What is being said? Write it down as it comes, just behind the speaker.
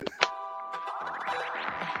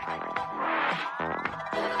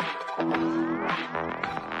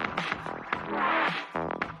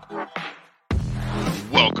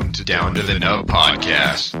to Down to the Nub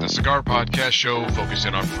Podcast, the cigar podcast show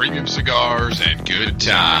focusing on premium cigars and good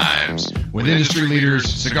times. With industry leaders,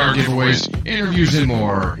 cigar giveaways, interviews, and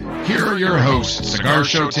more, here are your hosts, Cigar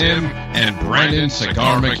Show Tim and Brandon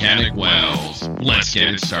Cigar Mechanic Wells. Let's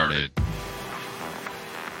get it started.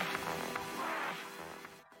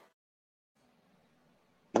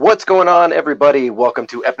 What's going on, everybody? Welcome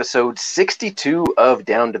to episode 62 of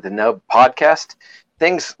Down to the Nub Podcast.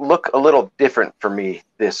 Things look a little different for me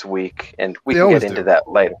this week, and we can get into that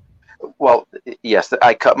later. Well, yes,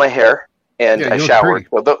 I cut my hair and I showered.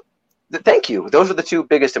 Well, thank you. Those are the two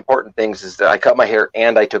biggest important things: is that I cut my hair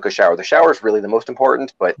and I took a shower. The shower is really the most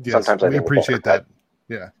important, but sometimes we appreciate that.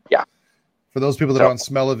 Yeah. For those people that are on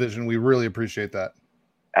Smell-O-Vision, we really appreciate that.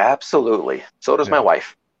 Absolutely. So does my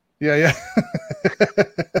wife. Yeah.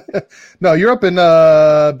 No, you're up in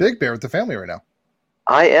Big Bear with the family right now.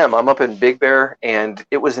 I am. I'm up in Big Bear, and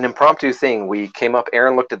it was an impromptu thing. We came up,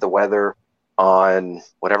 Aaron looked at the weather on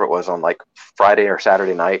whatever it was, on like Friday or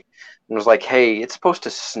Saturday night, and was like, hey, it's supposed to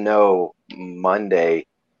snow Monday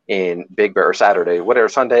in Big Bear, or Saturday, whatever,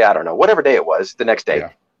 Sunday, I don't know, whatever day it was, the next day. Yeah.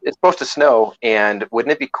 It's supposed to snow, and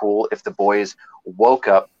wouldn't it be cool if the boys woke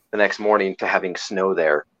up the next morning to having snow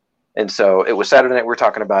there? And so it was Saturday night, we were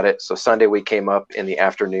talking about it. So Sunday we came up in the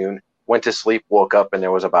afternoon, went to sleep, woke up, and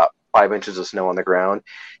there was about 5 inches of snow on the ground.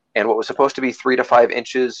 And what was supposed to be 3 to 5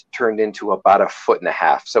 inches turned into about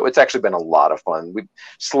 1.5 feet. So it's actually been a lot of fun. We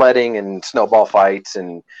sledding and snowball fights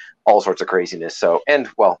and all sorts of craziness. So, and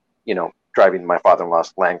well, driving my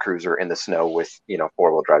father-in-law's Land Cruiser in the snow with,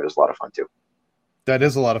 4-wheel drive is a lot of fun too. That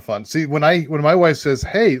is a lot of fun. See, when my wife says,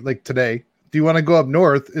 hey, like today, do you want to go up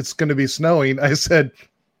north? It's going to be snowing. I said,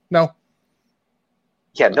 no.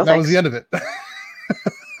 Yeah, no, that was the end of it.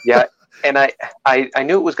 Yeah, and I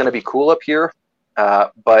knew it was going to be cool up here,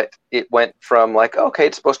 but it went from like, okay,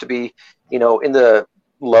 it's supposed to be, in the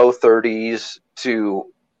low 30s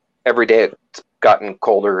to every day it's gotten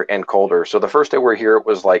colder and colder. So the first day we were here, it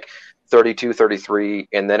was like 32, 33,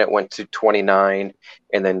 and then it went to 29,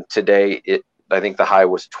 and then today I think the high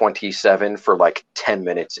was 27 for like 10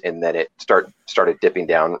 minutes, and then it started dipping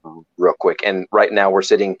down real quick. And right now we're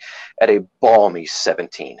sitting at a balmy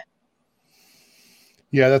 17.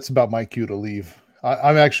 Yeah, that's about my cue to leave.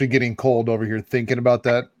 I'm actually getting cold over here thinking about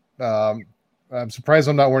that. I'm surprised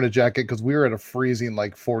I'm not wearing a jacket because we were at a freezing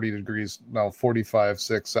like 40 degrees, no, 45,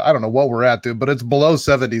 6. I don't know what we're at, dude, but it's below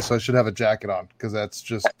 70, so I should have a jacket on because that's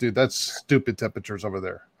just, dude, that's stupid temperatures over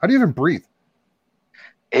there. How do you even breathe?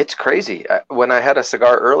 It's crazy. When I had a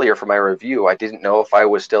cigar earlier for my review, I didn't know if I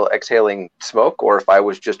was still exhaling smoke or if I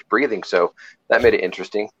was just breathing. So that made it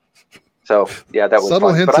interesting. So yeah, that was subtle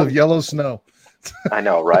fun. Hints of yellow snow. I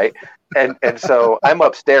know, right? And so I'm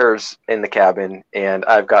upstairs in the cabin, and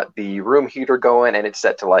I've got the room heater going, and it's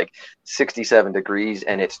set to like 67 degrees,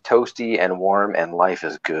 and it's toasty and warm, and life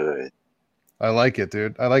is good. I like it,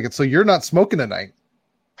 dude. I like it. So you're not smoking tonight?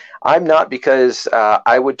 I'm not, because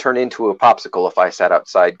I would turn into a popsicle if I sat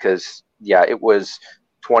outside, because, yeah, it was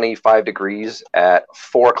 25 degrees at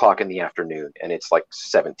 4 o'clock in the afternoon, and it's like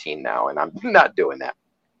 17 now, and I'm not doing that.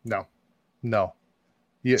 No.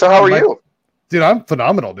 Yeah, so how are you? Dude, I'm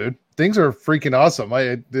phenomenal, dude. Things are freaking awesome.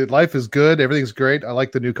 Life is good. Everything's great. I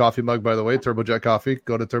like the new coffee mug, by the way, TurboJet Coffee.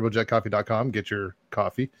 Go to turbojetcoffee.com, get your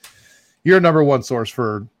coffee. Your number one source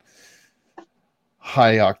for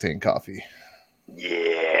high-octane coffee.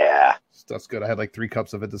 Yeah. That's good. I had like 3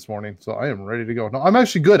 cups of it this morning, so I am ready to go. No, I'm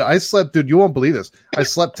actually good. I slept, dude, you won't believe this. I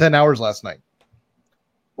slept 10 hours last night.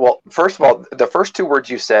 Well, first of all, the first 2 words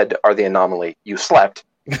you said are the anomaly. You slept.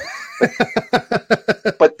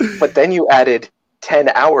 but then you added 10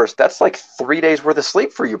 hours. That's like 3 days worth of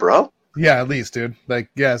sleep for you, bro. Yeah, at least, dude. Like,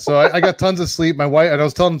 yeah. So I got tons of sleep. My wife, and I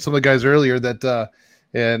was telling some of the guys earlier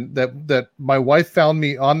that my wife found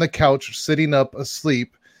me on the couch sitting up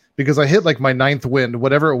asleep because I hit like my 9th wind,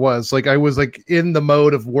 whatever it was. Like I was like in the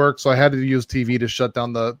mode of work, so I had to use TV to shut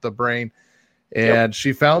down the brain. And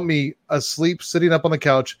She found me asleep sitting up on the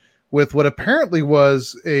couch with what apparently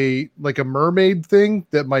was a mermaid thing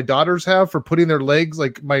that my daughters have for putting their legs,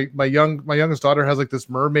 like my youngest daughter has like this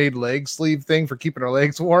mermaid leg sleeve thing for keeping her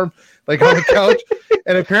legs warm, like on the couch.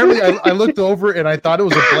 And apparently I looked over and I thought it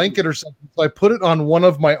was a blanket or something. So I put it on one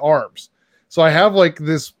of my arms. So I have like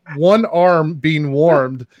this one arm being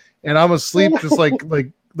warmed and I'm asleep just like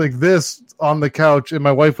this on the couch. And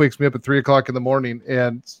my wife wakes me up at 3 o'clock in the morning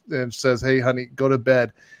and says, hey honey, go to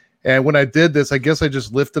bed. And when I did this, I guess I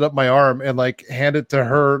just lifted up my arm and like handed to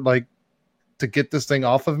her, like to get this thing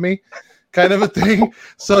off of me, kind of a thing.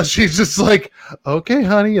 So she's just like, okay,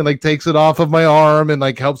 honey. And like takes it off of my arm and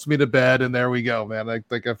like helps me to bed. And there we go, man. I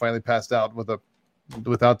finally passed out without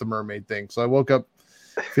the mermaid thing. So I woke up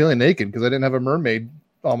feeling naked because I didn't have a mermaid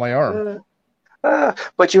on my arm.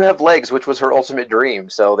 But you have legs, which was her ultimate dream.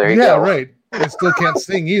 So there you go. Yeah, right. I still can't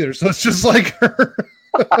sing either, so it's just like her.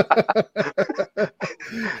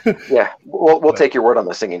 Yeah, we'll take your word on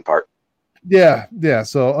the singing part. Yeah.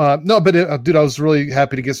 So no, but dude, I was really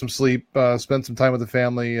happy to get some sleep, spend some time with the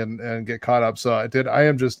family, and get caught up. So I did.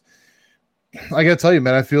 I gotta tell you,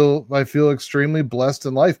 man, I feel extremely blessed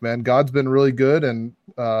in life, man. God's been really good, and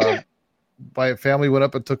my family went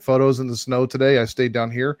up and took photos in the snow today. I stayed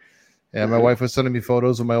down here, and my wife was sending me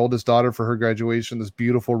photos of my oldest daughter for her graduation. This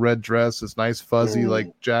beautiful red dress, this nice fuzzy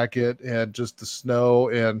like jacket, and just the snow,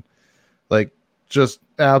 and like just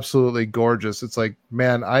absolutely gorgeous. It's like,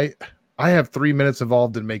 man, I have 3 minutes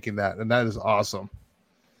involved in making that, and that is awesome.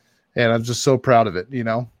 And I'm just so proud of it, you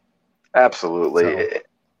know? Absolutely.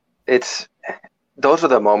 So. Those are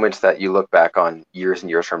the moments that you look back on years and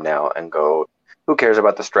years from now and go, who cares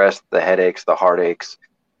about the stress, the headaches, the heartaches?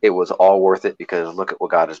 It was all worth it because look at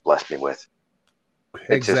what God has blessed me with.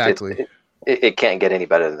 Exactly. It can't get any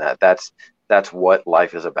better than that. That's what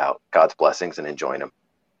life is about, God's blessings and enjoying them.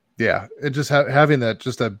 Yeah. And just having that,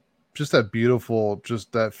 just that beautiful,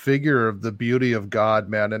 just that figure of the beauty of God,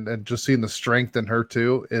 man. And just seeing the strength in her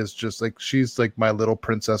too is just like, she's like my little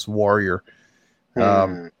princess warrior.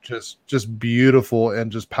 Just beautiful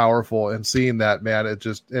and just powerful, and seeing that, man,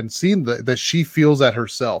 and seeing that she feels that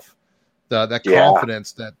herself, that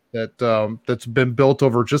confidence that's been built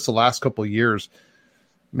over just the last couple of years,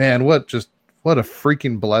 man. What a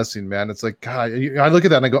freaking blessing, man. It's like, God, I look at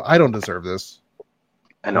that and I go, I don't deserve this.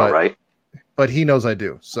 I know, right? But he knows I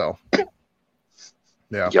do. So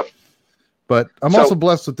yeah. Yep. But I'm also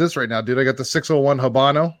blessed with this right now, dude. I got the 601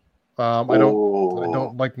 Habano. I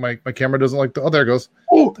don't like my camera doesn't like the. Oh, there it goes.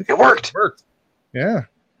 Oh, it worked. It worked. Yeah.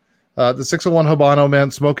 The 601 Habano, man,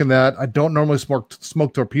 smoking that. I don't normally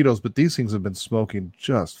smoke torpedoes, but these things have been smoking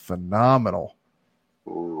just phenomenal.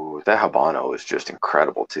 Ooh, that Habano is just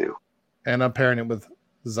incredible too. And I'm pairing it with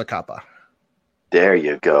Zacapa. There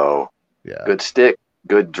you go. Yeah. Good stick,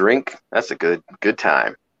 good drink. That's a good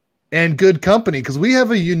time. And good company, because we have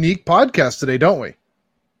a unique podcast today, don't we?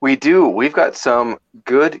 We do. We've got some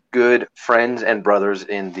good friends and brothers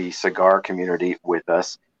in the cigar community with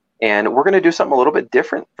us. And we're going to do something a little bit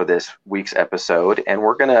different for this week's episode. And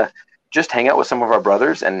we're going to just hang out with some of our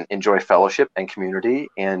brothers and enjoy fellowship and community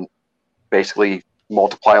and basically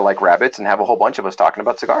multiply like rabbits and have a whole bunch of us talking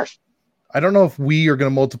about cigars. I don't know if we are going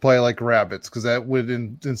to multiply like rabbits, because that would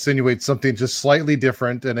insinuate something just slightly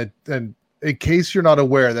different. And in case you're not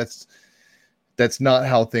aware, that's not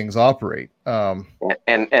how things operate.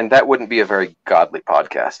 And that wouldn't be a very godly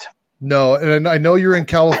podcast. No, and I know you're in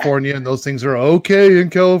California and those things are okay in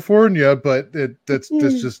California, but that's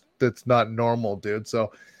not normal, dude.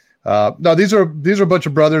 So no, these are a bunch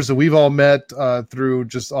of brothers that we've all met through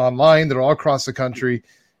just online. They're all across the country,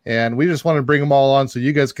 and we just want to bring them all on so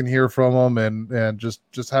you guys can hear from them and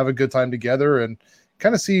just have a good time together and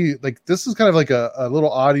kind of see, like, this is kind of like a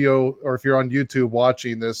little audio, or if you're on YouTube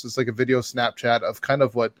watching this, it's like a video Snapchat of kind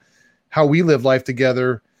of how we live life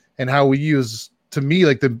together and how we use, to me,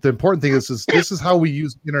 like the important thing is this is how we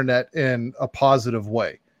use the internet in a positive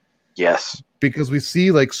way. Yes. Because we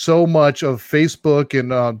see like so much of Facebook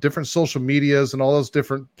and different social medias and all those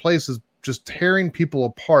different places just tearing people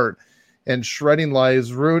apart and shredding lives,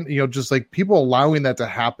 just like people allowing that to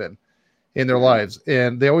happen in their lives.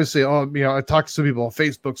 And they always say, I talk to some people,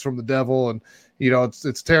 Facebook's from the devil, and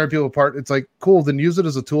it's tearing people apart. It's like, cool, then use it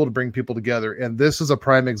as a tool to bring people together. And this is a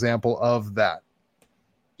prime example of that.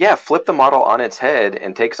 Yeah, flip the model on its head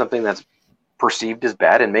and take something that's perceived as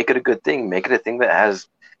bad and make it a good thing. Make it a thing that has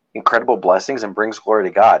incredible blessings and brings glory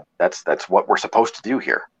to God. That's what we're supposed to do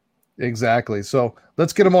here. Exactly. So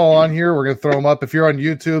let's get them all on here. We're going to throw them up. If you're on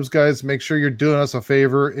YouTube, guys, make sure you're doing us a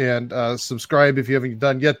favor and subscribe if you haven't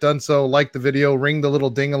done so. Like the video, ring the little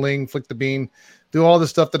ding-a-ling, flick the bean, do all the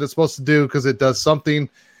stuff that it's supposed to do, because it does something,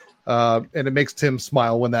 and it makes Tim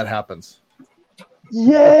smile when that happens.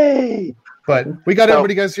 Yay! But we got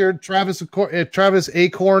everybody, guys, here. Travis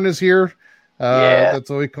Acorn is here. That's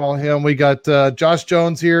what we call him. We got Josh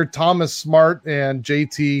Jones here, Thomas Smart, and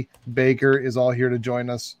JT Baker is all here to join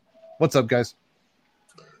us. What's up, guys?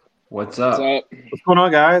 What's up? What's going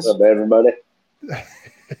on, guys? What's up, everybody?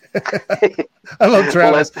 I love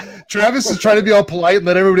Travis. Travis is trying to be all polite and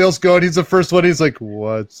let everybody else go, and he's the first one. He's like,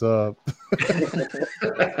 "What's up?"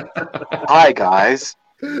 Hi, guys.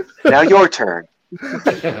 Now your turn.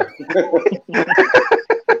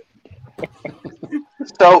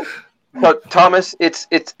 So Thomas, it's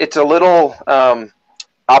a little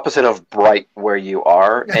opposite of bright where you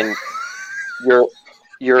are, and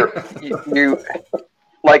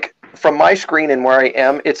like from my screen and where I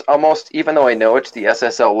am, it's almost, even though I know it's the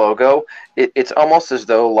SSL logo, it's almost as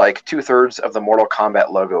though like 2/3 of the Mortal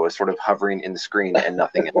Kombat logo is sort of hovering in the screen and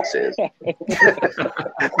nothing else is.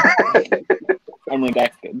 I'm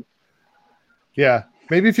redacted. Yeah.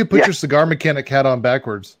 Maybe if you put your cigar mechanic hat on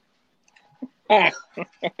backwards.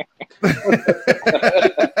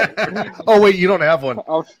 Oh, wait, you don't have one.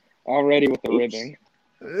 Already with the ribbon.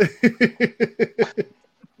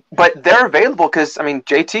 But they're available because, I mean,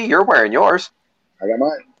 JT, you're wearing yours. I got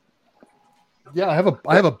mine. Yeah, I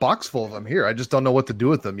have a box full of them here. I just don't know what to do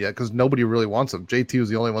with them yet because nobody really wants them. JT was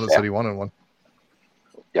the only one that said he wanted one.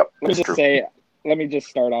 Yep. Let me just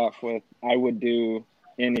start off with, I would do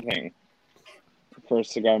anything for a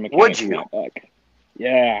cigar mechanic. Would you? Snapback.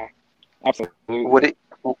 Yeah, absolutely.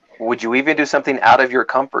 Would you even do something out of your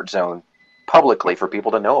comfort zone publicly for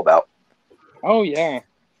people to know about? Oh, yeah.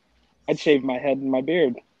 I'd shave my head and my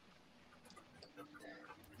beard.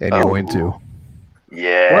 And you're going to.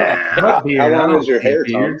 Yeah. How long is your hair,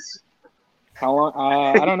 Thomas? How long?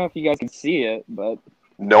 I don't know if you guys can see it, but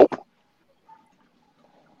Nope.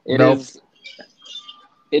 it Nope.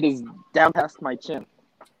 is down past my chin.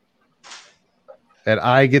 And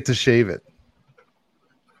I get to shave it.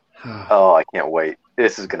 Oh, I can't wait.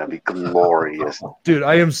 This is going to be glorious. Dude,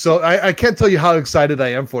 I am so I can't tell you how excited I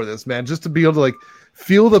am for this, man. Just to be able to like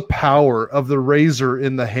feel the power of the razor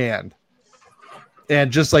in the hand and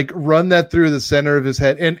just like run that through the center of his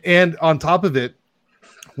head. And on top of it,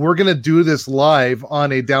 we're gonna do this live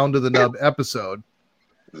on a Down to the Nub episode.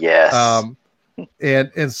 Yes.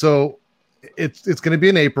 And so it's gonna be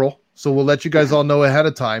in April, so we'll let you guys all know ahead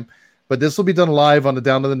of time. But this will be done live on the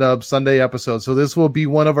Down to the Nub Sunday episode. So this will be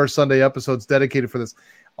one of our Sunday episodes dedicated for this.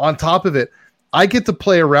 On top of it, I get to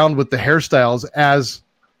play around with the hairstyles as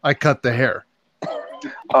I cut the hair.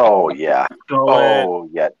 Oh, yeah. Oh,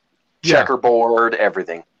 yeah. Checkerboard,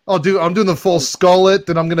 everything. Oh, dude, I'm doing the full skullet.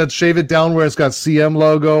 Then I'm going to shave it down where it's got CM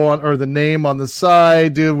logo on, or the name on the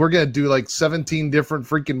side. Dude, we're going to do like 17 different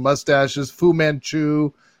freaking mustaches, Fu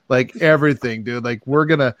Manchu, like everything, dude. Like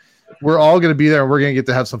we're all going to be there and we're going to get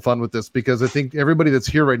to have some fun with this because I think everybody that's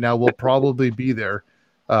here right now will probably be there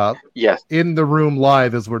Yes. in the room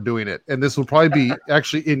live as we're doing it. And this will probably be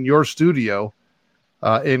actually in your studio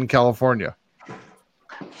in California.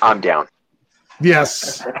 I'm down.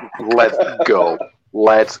 Yes, Let's go.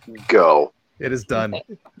 Let's go. it is done.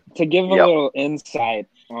 To give a Yep. little insight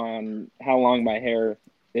on how long my hair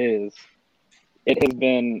is, it has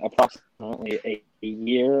been approximately a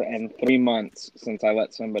year and 3 months since I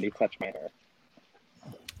let somebody touch my hair.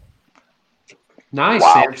 Nice,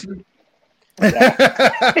 Wow. Samson.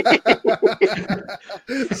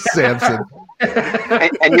 Samson.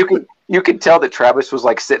 And you can tell that Travis was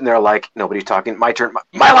like sitting there like, nobody's talking. My turn.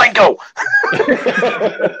 My line, go.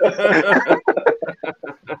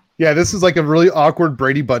 Yeah, this is like a really awkward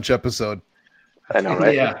Brady Bunch episode. I know,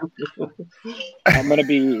 right? Yeah. I'm gonna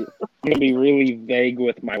be really vague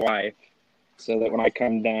with my wife, so that when I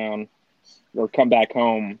come down or come back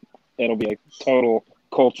home, it'll be a total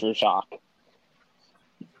culture shock.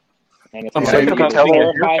 And it's So you can tell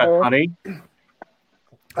her- honey.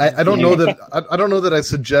 I don't know that I don't know that I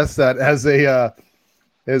suggest that as a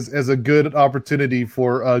as a good opportunity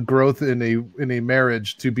for growth in a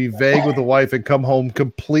marriage to be vague with a wife and come home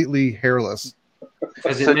completely hairless.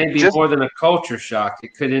 Because So it may be just- more than a culture shock.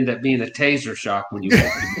 It could end up being a taser shock when you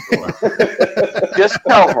walk in the door. Just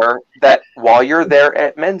tell her that while you're there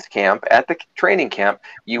at men's camp, at the training camp,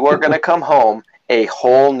 you are going to come home a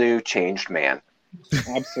whole new changed man.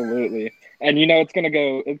 Absolutely. And you know, it's going to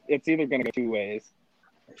go, it's either going to go two ways.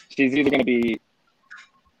 She's either going to be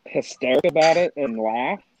hysterical about it and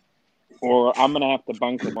laugh, or I'm going to have to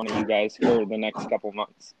bunk with one of you guys for the next couple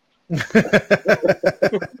months.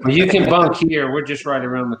 Well, you can bunk here. We're just right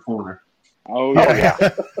around the corner. Oh, yeah.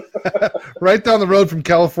 Right down the road from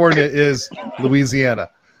California is Louisiana.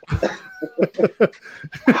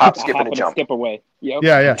 Hop, skip, Hop and a jump. skip away. Yep.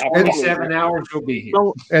 Yeah. Absolutely. 27 hours we'll be here.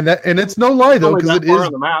 So, And it's no lie though, only because that it far is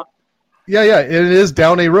on the map. it is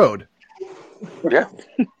down a road. Yeah.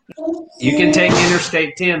 You can take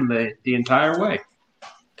Interstate 10 the entire way.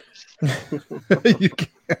 You can-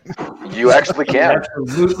 You actually can.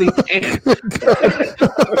 Absolutely can. For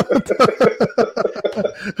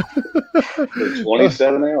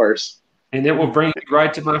 27 hours. And it will bring you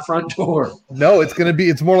right to my front door. No,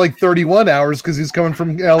 it's more like 31 hours because he's coming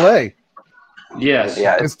from LA. Yes.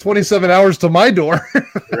 Yeah. It's 27 hours to my door.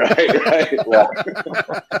 Right. Yeah.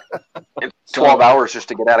 It's 12 hours just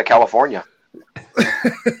to get out of California.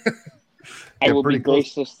 I Yeah, will be pretty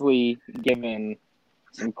close. graciously given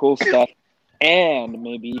some cool stuff and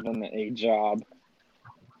maybe even a job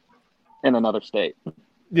in another state.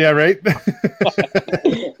 Yeah, right.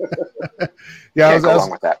 Yeah, Can't go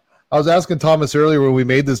wrong with that. I was asking Thomas earlier when we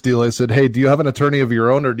made this deal. I said, "Hey, do you have an attorney of your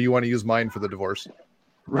own, or do you want to use mine for the divorce?"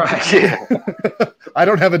 Right. Yeah. I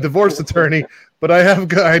don't have a divorce attorney, but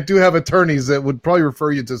I do have attorneys that would probably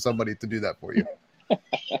refer you to somebody to do that for you.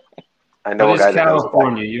 I know But a it's guy that knows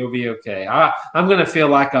California. You'll be okay. I'm going to feel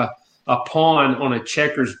like a pawn on a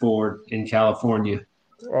checkers board in California.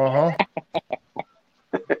 Uh-huh.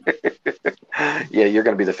 that. Yeah, you're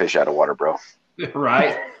going to be the fish out of water, bro.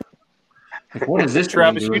 Right? Like, what is this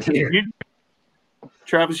Travis, doing here?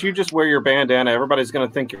 Travis, you just wear your bandana. Everybody's going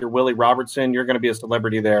to think you're Willie Robertson. You're going to be a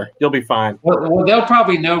celebrity there. You'll be fine. Well, they'll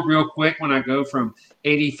probably know real quick when I go from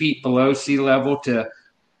 80 feet below sea level to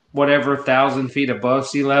whatever 1,000 feet above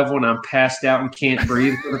sea level, and I'm passed out and can't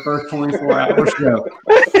breathe for the first 24 hours. So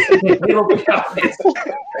it'll be obvious.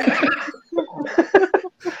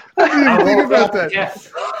 I didn't even think about that.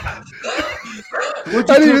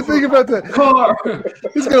 I didn't even think about that. Car.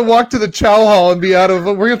 He's gonna walk to the chow hall and be out of.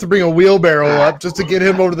 We're gonna have to bring a wheelbarrow up just to get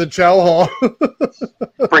him over to the chow hall.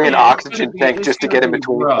 Bring an Yeah, oxygen tank just to get in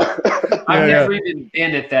between. rough. Yeah, I've never even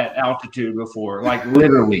been at that altitude before, like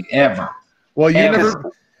literally ever. Well, you Ever.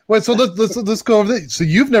 never. Wait, so let's go over this. So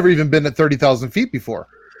you've never even been at 30,000 feet before.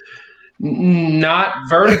 Not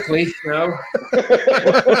vertically, no.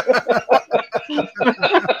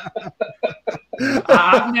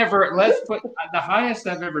 I've never. Let's put the highest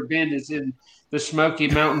I've ever been is in the Smoky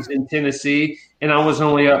Mountains in Tennessee, and I was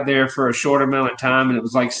only up there for a short amount of time, and it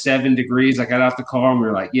was like 7 degrees. I got out the car, and we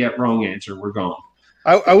were like, "Yeah, wrong answer. We're gone."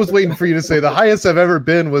 I was waiting for you to say the highest I've ever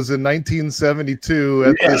been was in 1972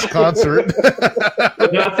 at this concert.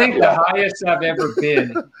 No, I think the highest I've ever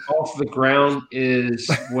been off the ground is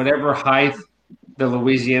whatever height the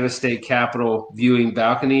Louisiana State Capitol viewing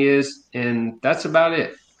balcony is, and that's about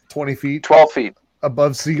it. 20 feet 12 feet.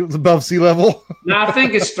 above sea level. No, I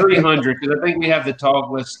think it's 300 because I think we have the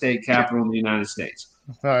tallest state capitol in the United States.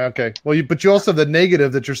 Oh, okay. Well, but you also have the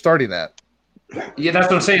negative that you're starting at. Yeah, that's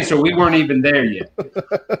what I'm saying. So we weren't even there yet.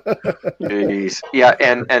 Jeez. Yeah,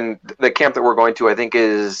 and the camp that we're going to, I think,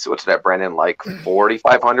 is what's that, Brandon? Like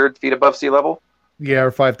 4,500 feet above sea level. Yeah,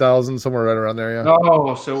 or 5,000, somewhere right around there. Yeah.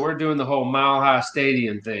 Oh, so we're doing the whole Mile High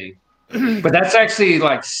Stadium thing. But that's actually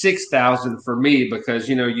like 6,000 for me because,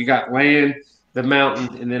 you got land, the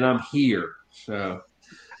mountain, and then I'm here. So,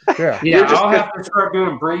 Yeah. I'll have to start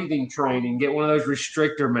doing breathing training, get one of those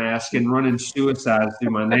restrictor masks and running suicides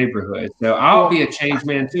through my neighborhood. So I'll be a changed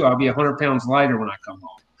man too. I'll be 100 pounds lighter when I come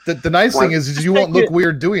home. The nice thing is you won't look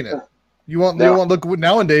weird doing it. You won't look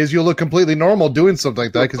nowadays. You'll look completely normal doing something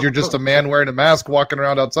like that because you're just a man wearing a mask walking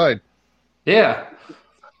around outside. Yeah.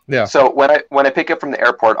 Yeah. So when I pick up from the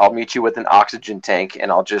airport, I'll meet you with an oxygen tank,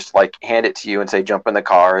 and I'll just hand it to you and say jump in the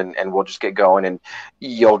car, and we'll just get going, and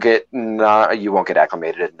you won't get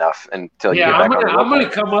acclimated enough until you get back on the road. I'm gonna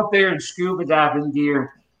come up there in scuba diving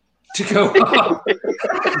gear to go up.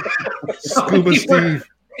 Scuba Steve.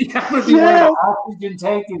 I'm gonna be wearing an oxygen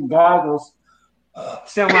tank and goggles.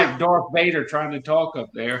 Sound like Darth Vader trying to talk up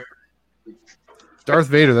there. Darth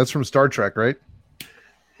Vader. That's from Star Trek, right?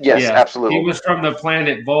 Yes, absolutely. He was from the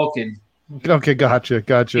planet Vulcan. Okay, gotcha.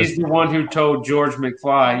 He's the one who told George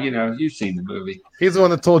McFly, you've seen the movie. He's the one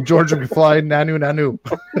that told George McFly, Nanu.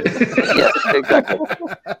 Yes, exactly.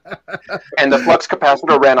 And the flux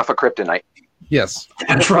capacitor ran off a kryptonite. Yes.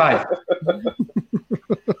 That's right.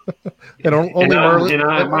 And only Merlin.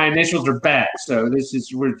 My initials are back, so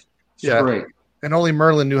we're great. And only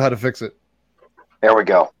Merlin knew how to fix it. There we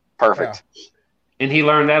go. Perfect. Yeah. And he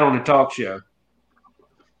learned that on a talk show.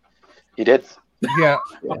 He did. Yeah.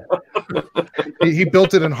 he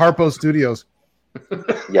built it in Harpo Studios.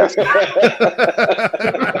 Yes.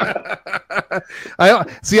 I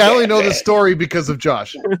only know the story because of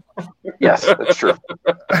Josh. Yes, that's true.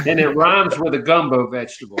 And it rhymes with a gumbo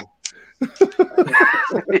vegetable.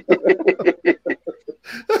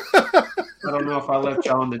 I don't know if I left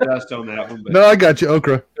y'all in the dust on that one. But. No, I got you,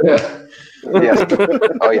 okra. Yes.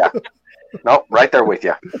 Oh, yeah. Nope, right there with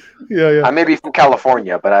you. Yeah. I may be from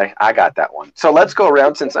California, but I got that one. So let's go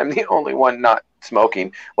around since I'm the only one not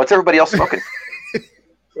smoking. What's everybody else smoking?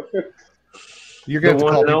 You're going to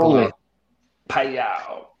call people out.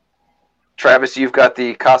 Payao. Travis, you've got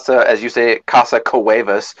the Casa, as you say, Casa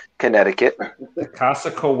Cuevas, Connecticut. The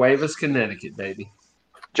Casa Cuevas, Connecticut, baby.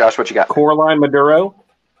 Josh, what you got? Coraline Maduro.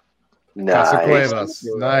 Nice. Casa Cuevas.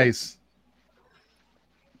 Nice.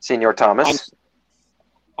 Senor Thomas.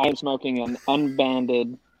 I'm smoking an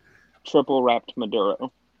unbanded triple wrapped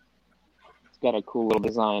Maduro. It's got a cool little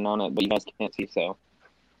design on it, but you guys can't see, so.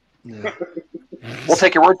 Yeah. We'll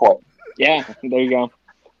take your word for it. Yeah, there you go.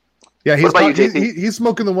 Yeah, What about you, JP? he's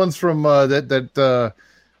smoking the ones from that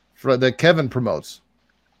that Kevin promotes.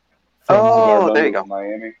 Oh, there you go.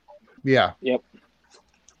 Miami. Yeah. Yep.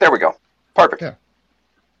 There we go. Perfect. Yeah.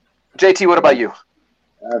 JT, what about you?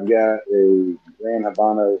 I've got a Grand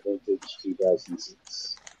Habano Vintage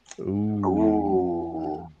 2006.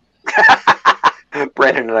 Ooh.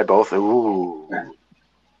 Brandon and I both. Ooh.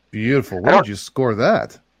 Beautiful. Where did you score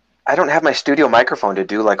that? I don't have my studio microphone to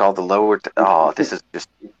do like all the lower. This is just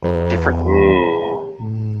different.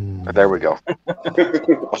 There we go.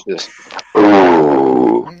 Watch this.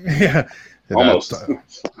 Ooh. Yeah. Almost.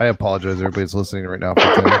 I apologize. Everybody's listening right now.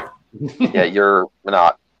 For Yeah, you're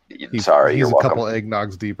not. Sorry, he's you're a welcome. couple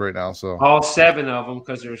eggnogs deep right now. So All 7 of them,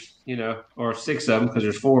 because there's, or 6 of them, because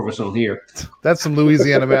there's 4 of us on here. that's some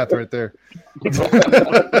Louisiana math right there.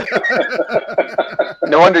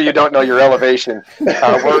 No wonder you don't know your elevation.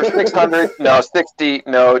 We're 600, 60,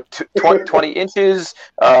 20 inches,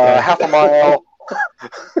 half a mile.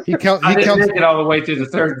 He counts. I didn't make it all the way through the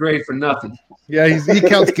 3rd grade for nothing. Yeah, he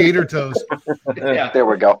counts gator toes. Yeah. There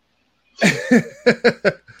we go.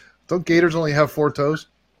 Don't gators only have 4 toes?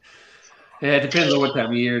 Yeah, it depends on what time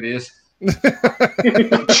of year it is. Depends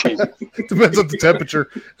on the temperature.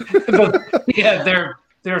 But, yeah,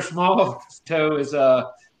 their small toe is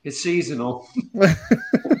seasonal.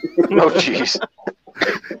 Oh, jeez.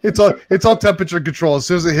 It's all temperature control. As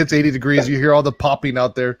soon as it hits 80 degrees, you hear all the popping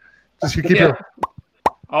out there. Just you keep Yeah.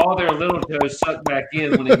 All their little toes suck back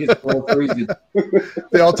in when it gets below freezing.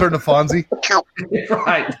 they all turn to Fonzie.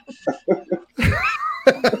 Right.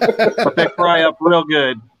 But they fry up real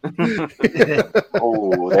good.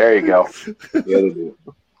 Oh, there you go. Yeah, they do.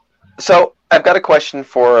 So I've got a question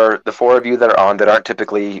for the 4 of you that are on that aren't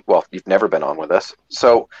typically, well, you've never been on with us.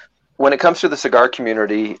 So when it comes to the cigar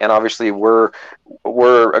community, and obviously we're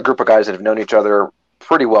a group of guys that have known each other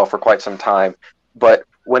pretty well for quite some time, but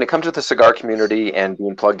when it comes to the cigar community and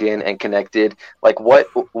being plugged in and connected, like what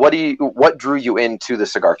drew you into the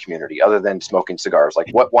cigar community other than smoking cigars? Like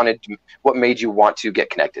what made you want to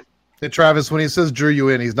get connected? Hey, Travis, when he says drew you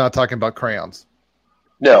in, he's not talking about crayons.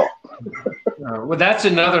 No. Well, that's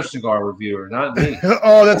another cigar reviewer, not me.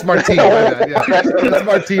 Oh, that's Martine. My bad, yeah. That's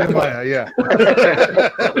Martine Maya, yeah.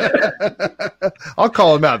 I'll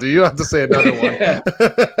call him out. Do you don't have to say another one? Yeah.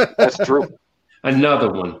 That's true.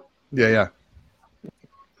 Another one. Yeah.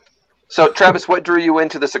 So, Travis, what drew you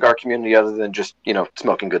into the cigar community other than just,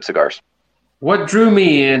 smoking good cigars? What drew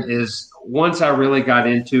me in is once I really got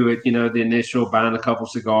into it, the initial buying a couple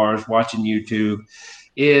cigars, watching YouTube,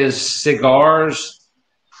 is cigars.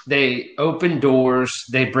 They open doors,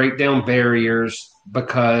 they break down barriers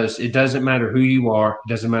because it doesn't matter who you are. It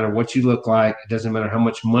doesn't matter what you look like. It doesn't matter how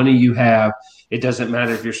much money you have. It doesn't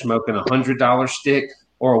matter if you're smoking $100 stick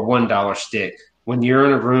or a $1 stick. When you're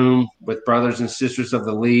in a room with brothers and sisters of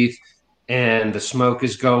the Leaf and the smoke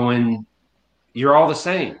is going, you're all the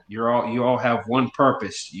same. You all have one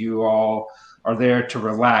purpose. You all are there to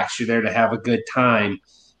relax. You're there to have a good time.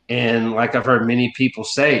 And like I've heard many people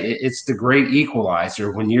say, it's the great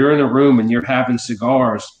equalizer. When you're in a room and you're having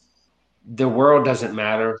cigars, the world doesn't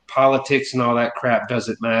matter. Politics and all that crap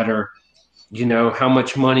doesn't matter. How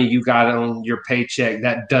much money you got on your paycheck,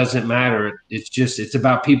 that doesn't matter. It's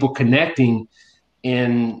about people connecting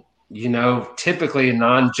in, typically a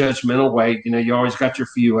non-judgmental way. You always got your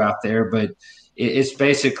few out there, but it's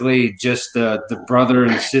basically just the brother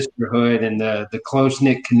and sisterhood and the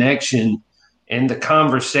close-knit connection and the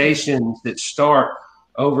conversations that start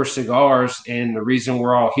over cigars. And the reason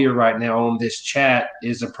we're all here right now on this chat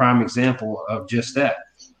is a prime example of just that.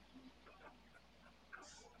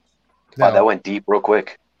 Wow, that went deep real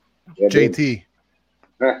quick. Yeah, dude. JT,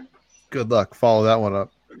 good luck. Follow that one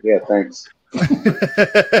up. Yeah, thanks.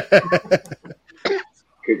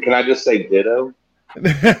 Can I just say ditto?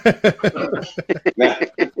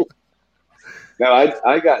 No,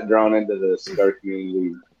 I got drawn into the cigar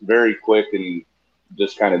community very quick and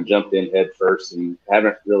just kind of jumped in head first and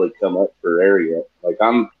haven't really come up for air yet. Like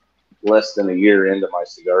I'm less than a year into my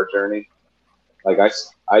cigar journey. Like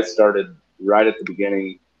I started right at the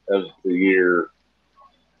beginning of the year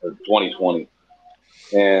of 2020,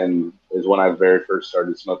 and is when I very first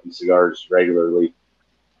started smoking cigars regularly.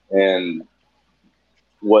 And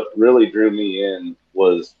what really drew me in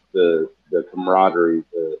was the camaraderie,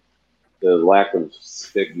 the lack of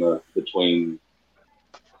stigma between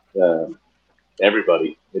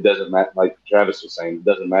everybody. It doesn't matter, like Travis was saying, it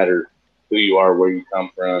doesn't matter who you are, where you come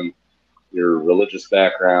from, your religious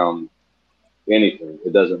background, anything.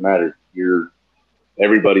 It doesn't matter.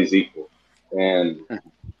 Everybody's equal. And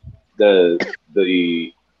the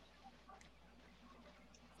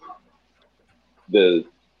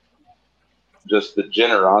just the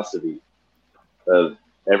generosity of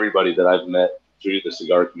everybody that I've met through the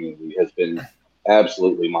cigar community has been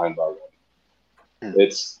absolutely mind-boggling.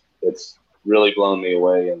 It's really blown me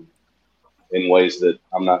away in ways that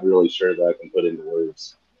I'm not really sure that I can put into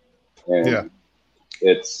words. And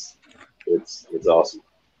it's awesome.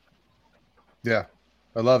 Yeah,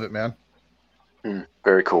 I love it, man.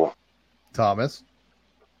 Very cool. Thomas,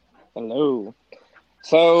 Hello.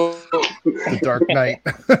 So the Dark Knight.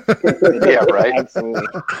 Yeah, right. Absolutely.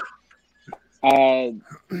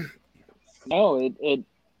 No, the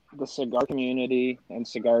cigar community and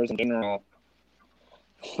cigars in general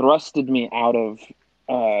thrusted me out of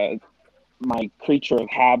my creature of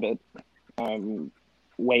habit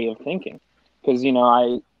way of thinking. Because,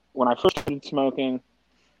 when I first started smoking,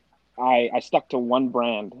 I stuck to one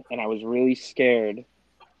brand, and I was really scared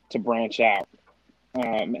to branch out.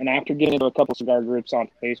 And after getting into a couple cigar groups on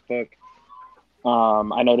Facebook,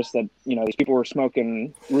 I noticed that, these people were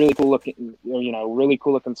smoking really cool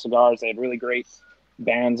looking cigars. They had really great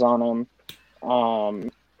bands on them.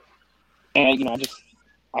 And,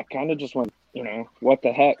 I kind of just went, what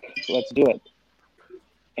the heck, let's do it.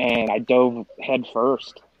 And I dove head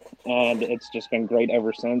first, and it's just been great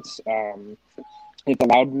ever since. It's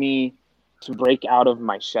allowed me to break out of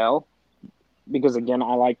my shell, because again,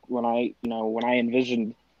 I like when I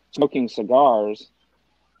envisioned smoking cigars,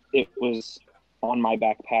 it was on my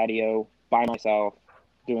back patio by myself,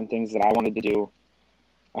 doing things that I wanted to do,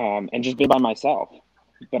 and just be by myself.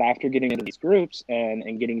 But after getting into these groups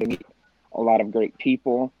and getting to meet a lot of great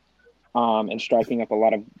people, and striking up a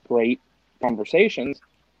lot of great conversations,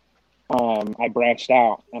 I branched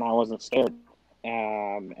out, and I wasn't scared.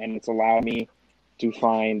 And it's allowed me to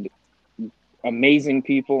find amazing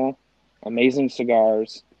people, amazing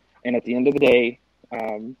cigars. And at the end of the day,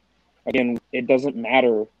 again, it doesn't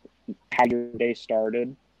matter how your day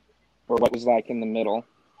started or what was like in the middle.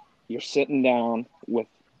 You're sitting down with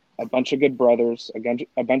a bunch of good brothers,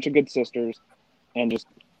 a bunch of good sisters, and just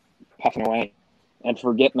puffing away and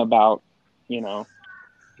forgetting about,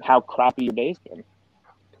 how crappy your day's been.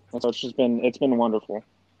 And so it's been wonderful.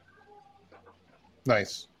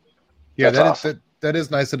 Nice. Yeah, That's awesome. That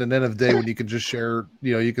is nice at the end of the day when you can just share,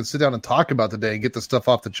 you can sit down and talk about the day and get the stuff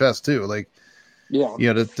off the chest too. Like,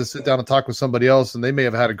 to sit down and talk with somebody else, and they may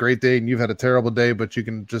have had a great day and you've had a terrible day, but you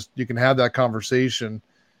can have that conversation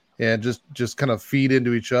and just kind of feed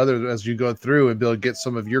into each other as you go through, and be able to get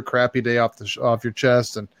some of your crappy day off your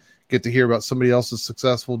chest, and get to hear about somebody else's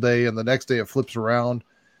successful day. And the next day it flips around.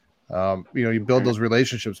 You build those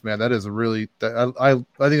relationships, man. That is I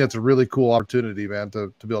think that's a really cool opportunity, man,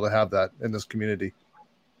 to be able to have that in this community.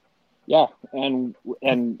 Yeah. And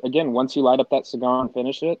again, once you light up that cigar and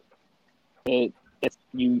finish it,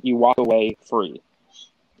 you walk away free.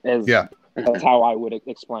 That's how I would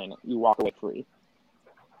explain it. You walk away free.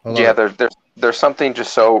 There's something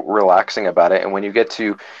just so relaxing about it. And when you get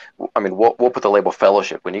to, we'll put the label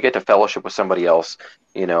fellowship. When you get to fellowship with somebody else,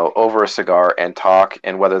 over a cigar and talk,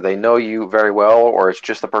 and whether they know you very well or it's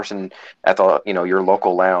just the person at the, your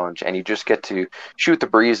local lounge, and you just get to shoot the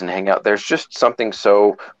breeze and hang out. There's just something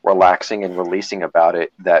so relaxing and releasing about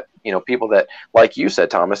it that, people that, like you said,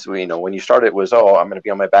 Thomas, when you started, it was, I'm going to be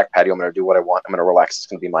on my back patio. I'm going to do what I want. I'm going to relax. It's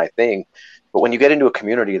going to be my thing. But when you get into a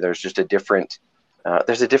community, there's just a different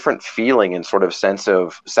feeling and sort of sense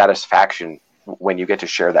of satisfaction when you get to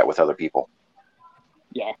share that with other people.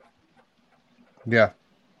 Yeah. Yeah.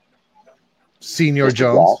 Senior Mr.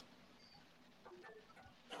 Jones. Wall.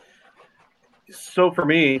 So for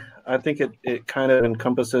me, I think it kind of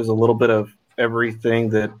encompasses a little bit of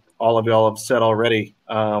everything that all of y'all have said already.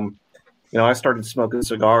 I started smoking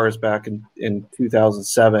cigars back in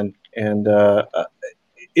 2007, and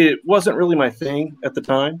it wasn't really my thing at the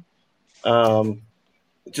time. I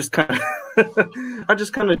just kind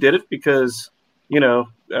of did it because,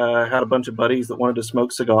 I had a bunch of buddies that wanted to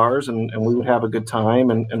smoke cigars, and we would have a good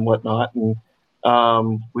time and whatnot. And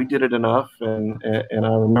we did it enough. And I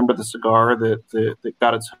remember the cigar that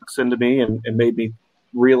got its hooks into me and made me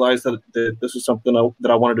realize that this was something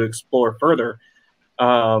that I wanted to explore further.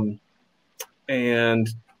 And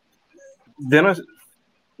then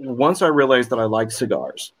once I realized that I liked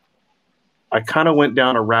cigars, I kind of went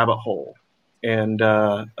down a rabbit hole and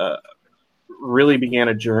really began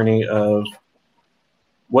a journey of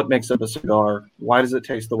what makes up a cigar, why does it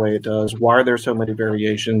taste the way it does, why are there so many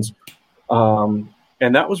variations, and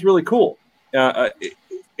that was really cool.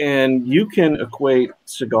 And you can equate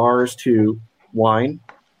cigars to wine,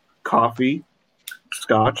 coffee,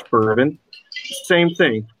 scotch, bourbon, same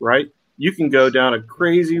thing, right? You can go down a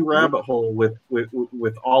crazy rabbit hole with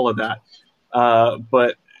all of that,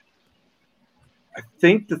 but I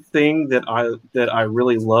think the thing that I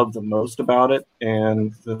really love the most about it,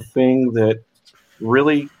 and the thing that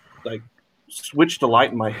really like switched a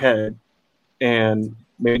light in my head and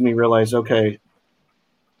made me realize, okay,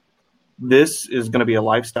 this is going to be a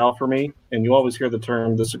lifestyle for me. And you always hear the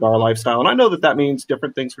term the cigar lifestyle. And I know that means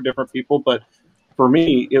different things for different people, but for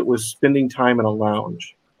me, it was spending time in a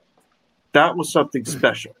lounge. That was something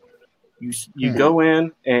special. You go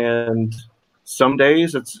in, and some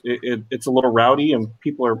days it's a little rowdy and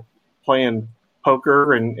people are playing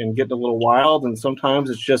poker and getting a little wild. And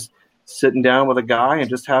sometimes it's just sitting down with a guy and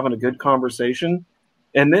just having a good conversation.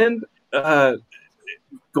 And then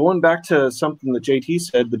going back to something that JT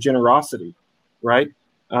said, the generosity, right?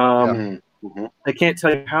 I can't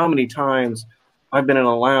tell you how many times I've been in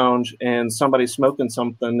a lounge and somebody's smoking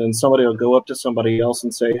something and somebody will go up to somebody else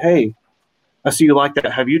and say, hey, I see you like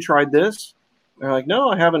that. Have you tried this? And they're like, no,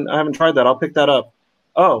 I haven't tried that. I'll pick that up.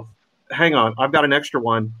 Oh, hang on. I've got an extra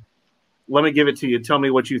one. Let me give it to you. Tell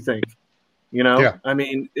me what you think. You know, Yeah. I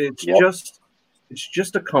mean, it's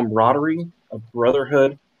just a camaraderie, a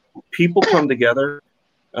brotherhood. People come together.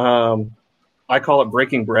 I call it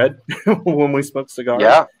breaking bread when we smoke cigars.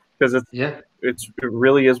 Yeah. Because it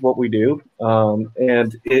really is what we do.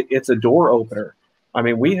 And it's a door opener. I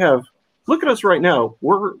mean, look at us right now.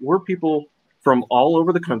 We're people from all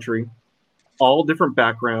over the country, all different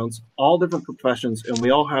backgrounds, all different professions, and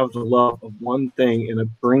we all have the love of one thing, and it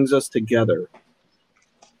brings us together.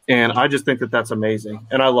 And I just think that that's amazing,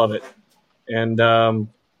 and I love it. And I'm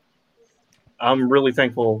really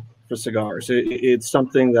thankful for cigars. It's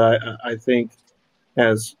something that I think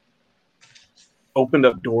has opened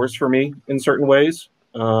up doors for me in certain ways.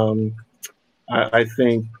 I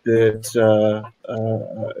think that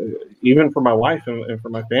even for my wife and for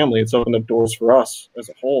my family, it's opened up doors for us as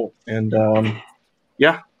a whole. And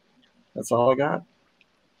that's all I got.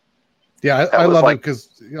 Yeah, I love it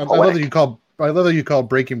because I love that you call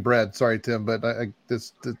breaking bread. Sorry, Tim, but I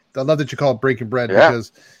love that you call it breaking bread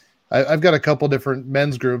because I've got a couple different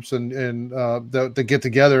men's groups and that get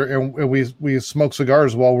together and we smoke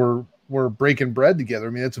cigars while we're breaking bread together. I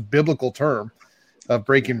mean, it's a biblical term of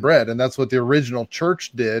breaking bread, and that's what the original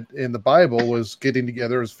church did in the Bible, was getting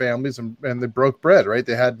together as families and they broke bread, right?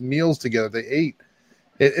 They had meals together, they ate.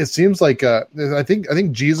 It seems like I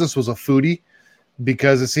think Jesus was a foodie,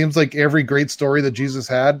 because it seems like every great story that Jesus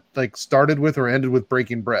had like started with or ended with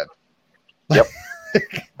breaking bread. Yep.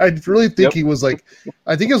 I really think he was like,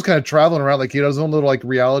 I think he was kind of traveling around, like he had his own little like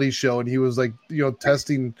reality show, and he was like, you know,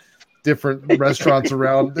 testing different restaurants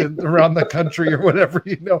around the country or whatever,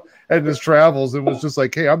 you know, and his travels. It was just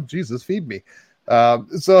like, hey, I'm Jesus, feed me.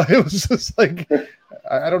 So it was just like,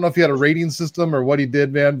 I don't know if he had a rating system or what he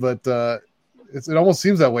did, man, but it almost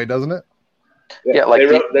seems that way, doesn't it? Yeah, like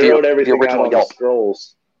they wrote everything the original out on the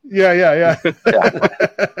scrolls. Yeah.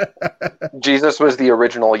 Jesus was the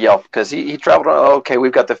original Yelp, because he traveled on. Okay,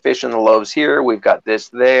 we've got the fish and the loaves here. We've got this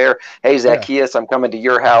there. Hey, Zacchaeus, I'm coming to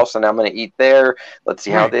your house and I'm going to eat there. Let's see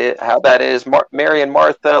how that is. Mary and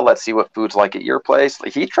Martha, let's see what food's like at your place.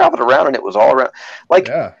 Like, he traveled around and it was all around. Like,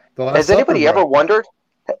 has anybody ever wondered?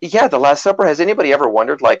 Yeah, the Last Supper. Has anybody ever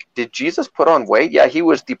wondered, like, did Jesus put on weight? Yeah, he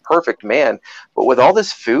was the perfect man, but with all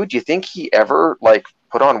this food, do you think he ever like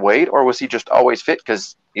put on weight, or was he just always fit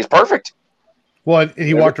because he's perfect? Well,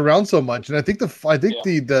 he walked around so much, and I think the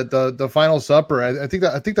Final Supper. I think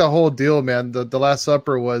that whole deal, man. The Last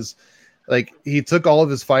Supper was like he took all of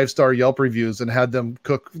his 5-star Yelp reviews and had them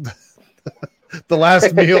cook the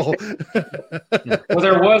last meal. Well,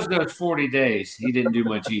 there was those 40 days. He didn't do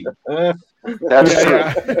much eating. That's true.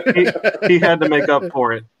 He had to make up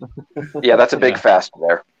for it. Yeah, that's a big fast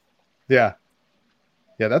there. Yeah,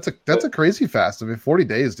 that's a crazy fast. I mean, 40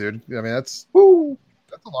 days, dude. I mean, that's a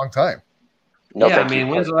long time. No, yeah, I mean,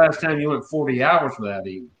 when's the last time you went 40 hours without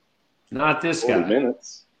eating? Not this 40 guy.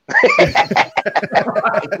 minutes.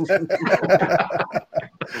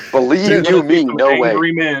 Believe you me, no way.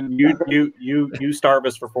 Angry men, you starve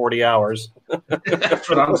us for 40 hours. That's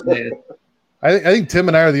what I'm saying. I think Tim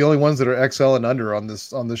and I are the only ones that are XL and under on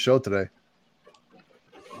this show today.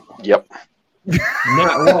 Yep.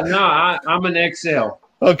 I'm an XL.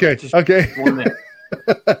 Okay.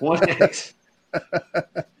 One X.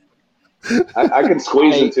 I can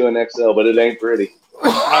squeeze into an XL, but it ain't pretty.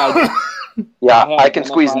 Yeah, I can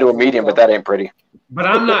squeeze into a medium, but that ain't pretty. But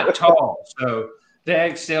I'm not tall, so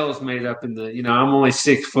the XL is made up in the. I'm only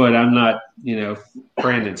 6 foot. I'm not,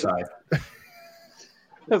 Brandon's height.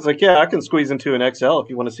 It's like, yeah, I can squeeze into an XL if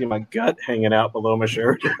you want to see my gut hanging out below my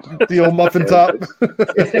shirt. The old muffin top.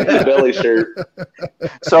 The belly shirt.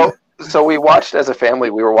 So we watched as a family.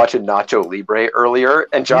 We were watching Nacho Libre earlier,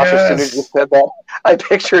 and Josh, as soon as you said that, I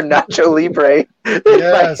pictured Nacho Libre in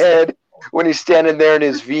my head. when he's standing there in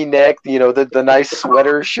his V-neck, the nice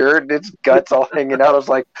sweater shirt, and his guts all hanging out. I was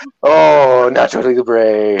like, oh, Nacho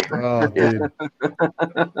Libre. Oh, dude.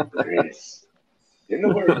 In the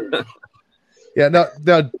word. Yeah. Now,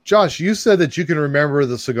 Josh, you said that you can remember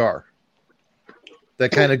the cigar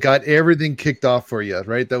that kind of got everything kicked off for you,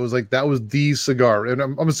 right? That was the cigar. And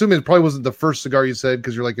I'm assuming it probably wasn't the first cigar you said,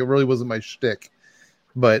 because you're like, it really wasn't my shtick.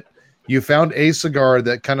 But you found a cigar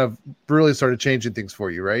that kind of really started changing things for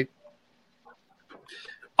you, right?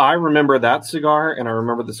 I remember that cigar, and I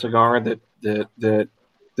remember the cigar that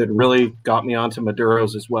really got me onto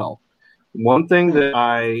Maduros as well. One thing that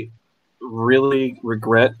I really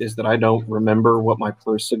regret is that I don't remember what my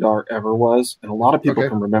first cigar ever was, and a lot of people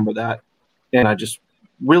can remember that, and I just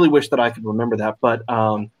really wish that I could remember that. But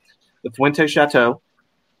the Fuente Chateau,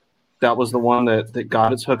 that was the one that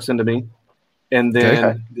got its hooks into me, and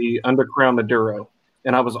then the Undercrown Maduro.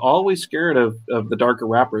 And I was always scared of the darker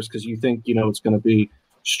wrappers, because you think it's going to be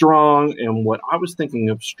strong, and what I was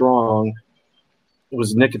thinking of strong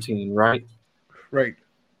was nicotine, right? Right.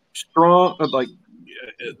 Strong,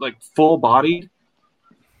 like full-bodied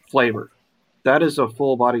flavor. That is a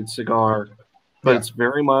full-bodied cigar, but it's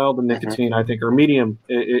very mild in nicotine, I think, or medium.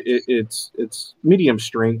 It's medium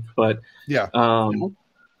strength, but those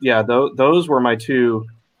were my two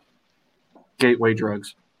gateway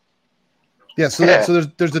drugs. Yeah, so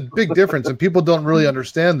there's a big difference, and people don't really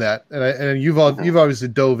understand that. And you've obviously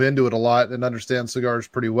dove into it a lot and understand cigars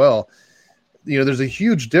pretty well. There's a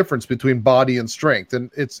huge difference between body and strength,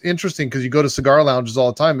 and it's interesting because you go to cigar lounges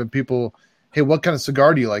all the time, and people, hey, what kind of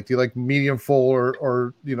cigar do you like? Do you like medium, full,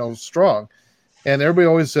 or strong? And everybody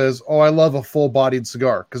always says, oh, I love a full-bodied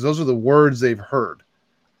cigar, because those are the words they've heard.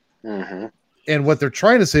 Mm-hmm. And what they're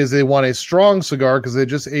trying to say is they want a strong cigar because they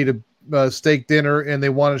just ate a steak dinner and they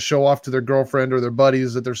want to show off to their girlfriend or their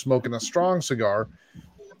buddies that they're smoking a strong cigar.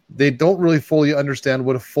 They don't really fully understand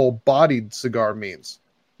what a full-bodied cigar means,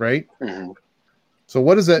 right? Mm-hmm. So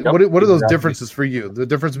what is that? Yep, what are those differences for you? The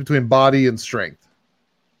difference between body and strength?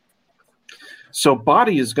 So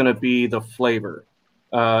body is going to be the flavor.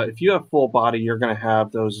 If you have full body, you're going to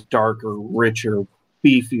have those darker, richer,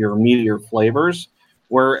 beefier, meatier flavors.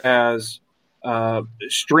 Whereas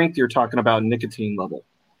strength, you're talking about nicotine level,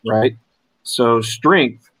 right? So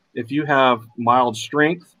strength, if you have mild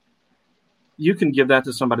strength, you can give that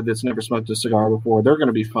to somebody that's never smoked a cigar before. They're going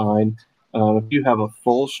to be fine. If you have a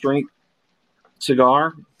full strength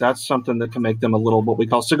cigar, that's something that can make them a little, what we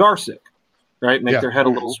call cigar sick, right? Make their head a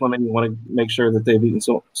little swimming. You want to make sure that they've eaten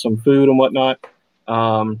some food and whatnot.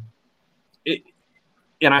 And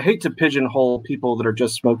I hate to pigeonhole people that are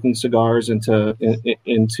just smoking cigars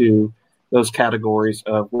into those categories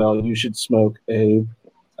of, well, you should smoke a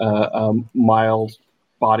mild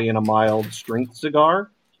body and a mild strength cigar.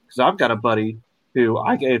 Because I've got a buddy who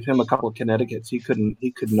I gave him a couple of Connecticut's. He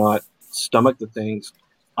could not stomach the things.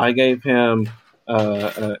 I gave him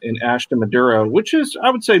an Ashton Maduro, which is,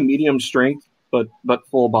 I would say, medium strength, but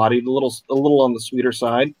full bodied, a little on the sweeter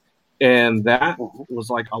side. And that was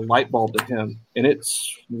like a light bulb to him, and it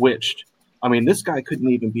switched. I mean, this guy couldn't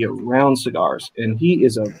even be around cigars, and he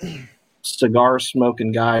is a cigar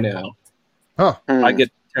smoking guy now. Huh. I get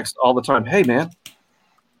text all the time. Hey, man,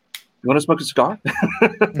 you want to smoke a cigar?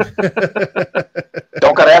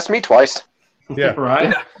 Don't gotta ask me twice. Yeah,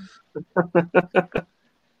 right.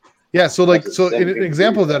 Yeah, so an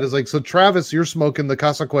example of that is so Travis, you're smoking the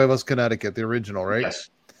Casa Cuevas Connecticut, the original, right?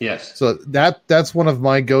 Yes. So that's one of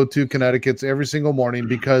my go-to Connecticut's every single morning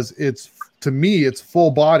because it's full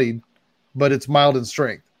bodied, but it's mild in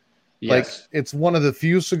strength. Yes. It's one of the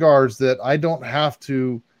few cigars that I don't have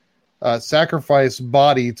to sacrifice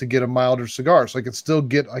body to get a milder cigar. So I can still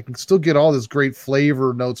get all this great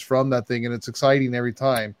flavor notes from that thing, and it's exciting every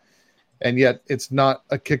time. And yet it's not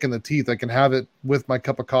a kick in the teeth. I can have it with my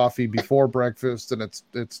cup of coffee before breakfast, and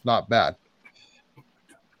it's not bad.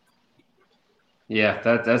 Yeah,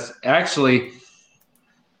 that's actually,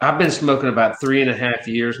 I've been smoking about 3.5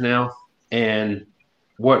 years now. And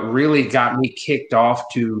what really got me kicked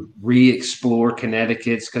off to re-explore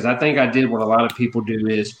Connecticut's, because I think I did what a lot of people do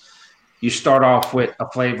is you start off with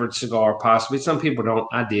a flavored cigar, possibly. Some people don't.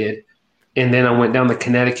 I did. And then I went down the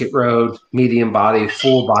Connecticut road, medium body,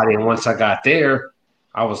 full body. And once I got there,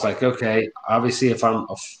 I was like, okay, obviously if I'm,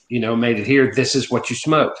 made it here, this is what you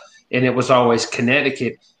smoke. And it was always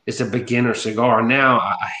Connecticut. It's a beginner cigar. Now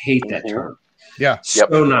I hate that term. Yeah,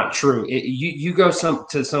 so not true. You go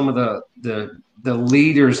to some of the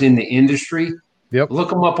leaders in the industry. Yep. Look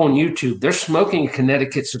them up on YouTube. They're smoking a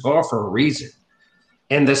Connecticut cigar for a reason.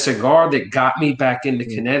 And the cigar that got me back into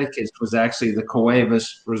Connecticut was actually the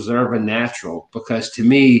Cuevas Reserva Natural, because to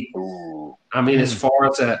me, I mean, as far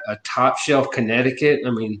as a top shelf Connecticut,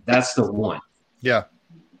 I mean, that's the one. Yeah.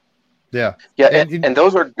 Yeah. Yeah, and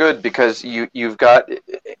those are good because you've got,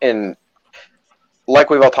 and like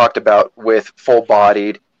we've all talked about with full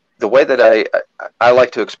bodied, the way that I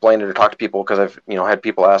like to explain it or talk to people, because I've had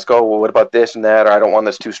people ask, oh, well, what about this and that, or I don't want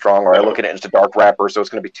this too strong, or I look at it and it's a dark wrapper, so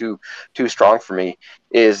it's going to be too strong for me.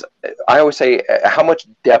 Is I always say, how much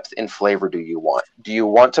depth and flavor do you want? Do you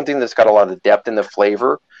want something that's got a lot of depth in the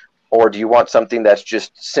flavor, or do you want something that's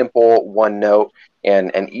just simple, one note,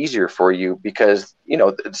 and easier for you? Because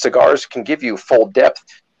cigars can give you full depth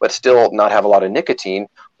but still not have a lot of nicotine,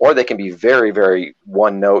 or they can be very, very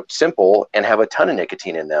one note simple and have a ton of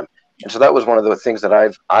nicotine in them. And so that was one of the things that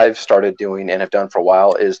I've started doing and have done for a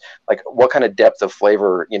while, is like, what kind of depth of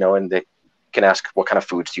flavor, and they can ask, what kind of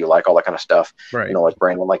foods do you like, all that kind of stuff, right? Like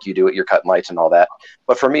Brandon, like you do at your Cut Lights and all that.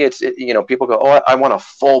 But for me, it's people go, oh, I want a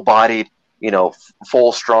full bodied,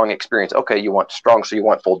 full strong experience. Okay, you want strong, so you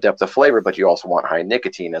want full depth of flavor, but you also want high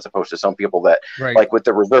nicotine, as opposed to some people that, right, like with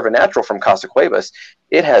the Reserva Natural from Casa Cuevas,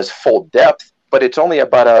 it has full depth, but it's only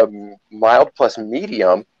about a mild plus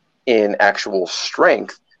medium in actual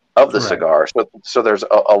strength of the Correct. cigar. So there's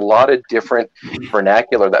a lot of different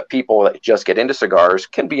vernacular that people that just get into cigars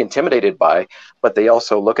can be intimidated by, but they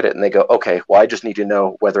also look at it and they go, okay, well, I just need to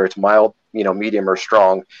know whether it's mild, medium or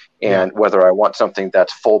strong, and whether I want something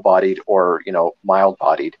that's full bodied or, mild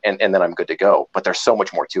bodied, and then I'm good to go. But there's so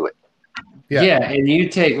much more to it. Yeah. And you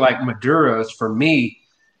take like Maduros, for me,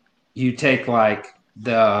 you take like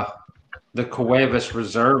the Cuevas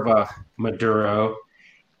Reserva Maduro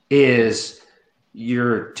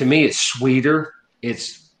to me, it's sweeter.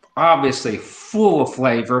 It's obviously full of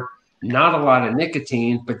flavor, not a lot of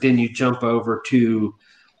nicotine, but then you jump over to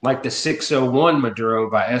like the 601 Maduro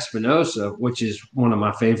by Espinosa, which is one of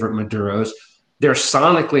my favorite Maduros. They're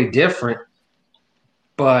sonically different,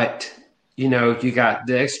 but you got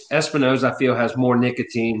the Espinosa, I feel, has more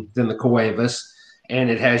nicotine than the Cuevas, and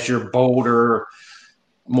it has your bolder,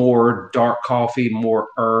 more dark coffee, more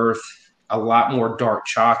earth, a lot more dark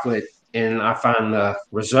chocolate. And I find the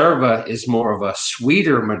Reserva is more of a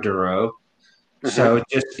sweeter Maduro. Mm-hmm. So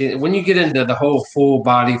when you get into the whole full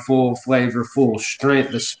body, full flavor, full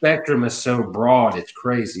strength, the spectrum is so broad, it's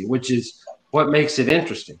crazy, which is what makes it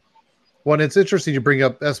interesting. Well, and it's interesting you bring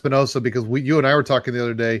up Espinosa, because you and I were talking the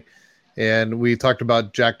other day, and we talked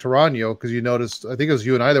about Jack Tarano, because you noticed, I think it was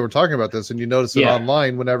you and I that were talking about this, and you noticed it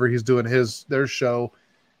online whenever he's doing their show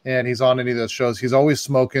and he's on any of those shows, he's always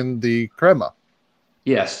smoking the crema.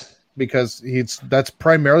 Yes. Because that's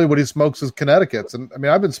primarily what he smokes is Connecticut's. And I mean,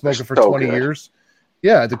 I've been smoking for 20 years.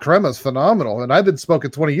 Yeah, the crema is phenomenal. And I've been smoking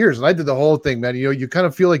 20 years, and I did the whole thing, man. You kind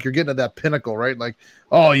of feel like you're getting to that pinnacle, right? Like,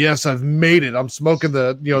 oh yes, I've made it. I'm smoking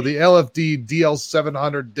the LFD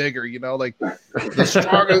DL700 Digger, like the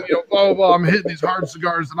strongest, blah, blah, blah. I'm hitting these hard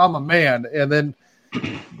cigars and I'm a man. And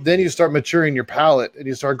then you start maturing your palate and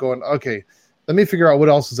you start going, okay, let me figure out what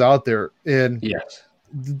else is out there. And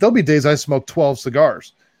there'll be days I smoke 12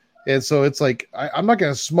 cigars. And so it's like, I'm not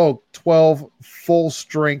going to smoke 12 full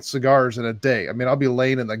strength cigars in a day. I mean, I'll be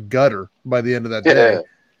laying in the gutter by the end of that day.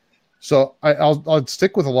 So I'll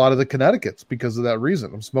stick with a lot of the Connecticut's because of that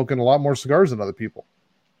reason. I'm smoking a lot more cigars than other people.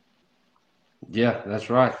 Yeah,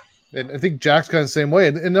 that's right. And I think Jack's kind of the same way.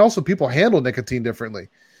 And also people handle nicotine differently.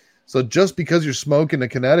 So just because you're smoking a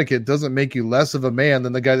Connecticut doesn't make you less of a man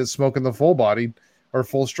than the guy that's smoking the full bodied or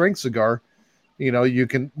full strength cigar. You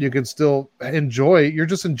can still enjoy. You're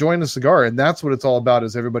just enjoying the cigar, and that's what it's all about,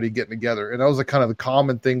 is everybody getting together. And that was a kind of the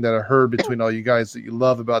common thing that I heard between all you guys that you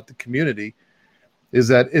love about the community, is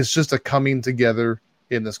that it's just a coming together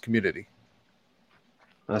in this community.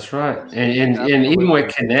 That's right. And even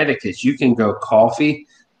with Connecticut's, you can go coffee.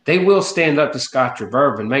 They will stand up to Scotch or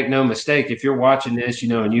bourbon. Make no mistake. If you're watching this,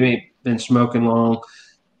 and you ain't been smoking long,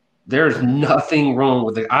 there's nothing wrong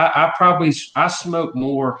with it. I smoke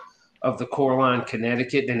more of the Coraline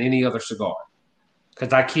Connecticut than any other cigar,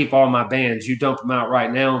 because I keep all my bands. You dump them out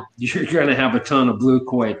right now, you're going to have a ton of blue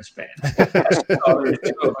Cuevas bands.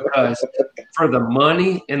 Because for the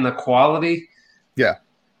money and the quality,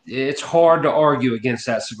 it's hard to argue against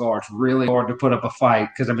that cigar. It's really hard to put up a fight,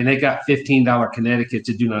 because they got $15 Connecticut's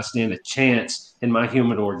that do not stand a chance in my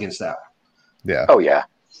humidor against that one. Yeah. Oh yeah.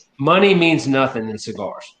 Money means nothing in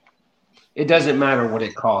cigars. It doesn't matter what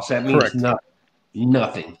it costs. That means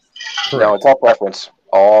nothing. No, it's all preference.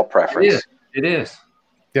 All preference. It is.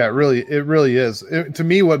 Yeah, it really is. To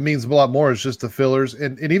me, what means a lot more is just the fillers,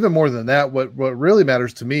 and even more than that, what really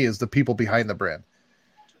matters to me is the people behind the brand.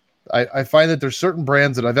 I find that there's certain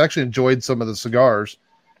brands that I've actually enjoyed some of the cigars,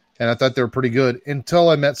 and I thought they were pretty good until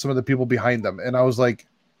I met some of the people behind them, and I was like,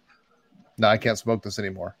 no, I can't smoke this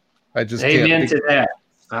anymore. I just Amen can't. to that.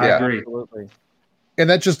 I agree. Absolutely.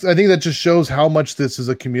 And I think that just shows how much this is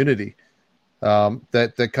a community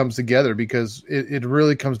that comes together, because it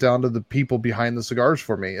really comes down to the people behind the cigars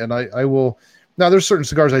for me. And I will, now there's certain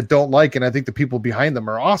cigars I don't like, and I think the people behind them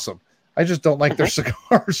are awesome. I just don't like their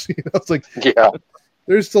cigars. It's like,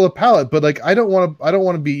 there's still a palate, but like, I don't want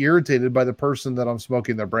to be irritated by the person that I'm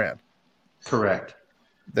smoking their brand. Correct.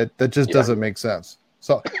 That just doesn't make sense.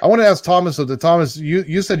 So I want to ask Thomas. So Thomas,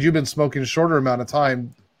 you said you've been smoking a shorter amount of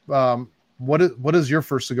time. What is your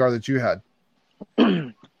first cigar that you had?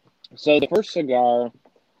 So the first cigar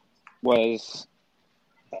was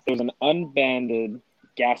an unbanded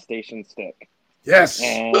gas station stick. Yes.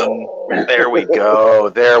 And There we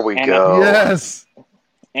go. Yes.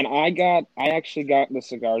 And I actually got the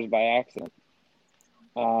cigars by accident.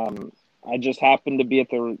 I just happened to be at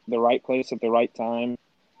the right place at the right time.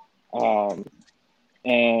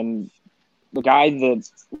 And the guy that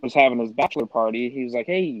was having his bachelor party, he was like,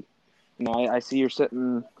 "Hey, I see you're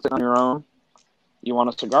sitting on your own. You want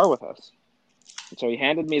a cigar with us?" And so he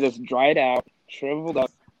handed me this dried out, shriveled up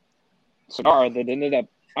cigar that ended up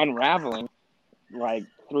unraveling like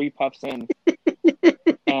 3 puffs in.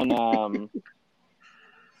 And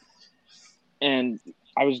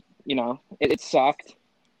I was, it sucked,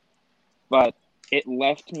 but it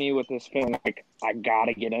left me with this feeling like, I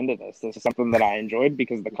gotta get into this. This is something that I enjoyed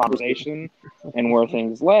because of the conversation and where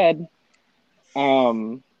things led.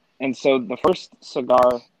 And so the first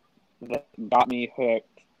cigar that got me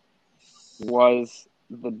hooked was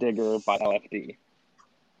the Digger by LFD.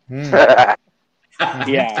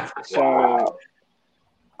 Yeah. So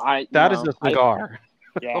that is a cigar.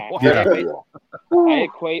 I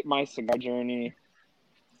equate my cigar journey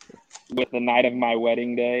with the night of my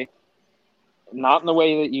wedding day. Not in the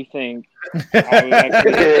way that you think.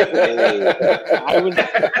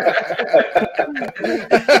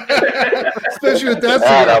 Especially with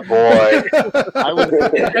that boy.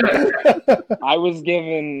 I was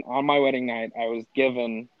given, on my wedding night, not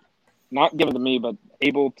given to me, but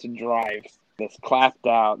able to drive this clapped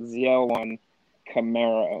out ZL1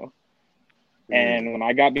 Camaro. And when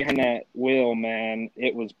I got behind that wheel, man,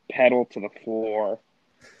 it was pedal to the floor.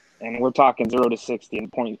 And we're talking 0 to 60 in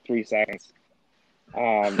 0.3 seconds.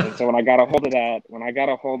 And so when I got a hold of that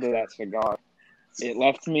cigar, it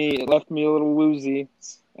left me a little woozy,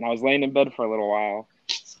 and I was laying in bed for a little while.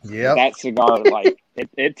 Yeah. That cigar, like,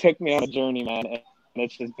 it took me on a journey, man. And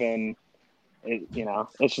it's just been,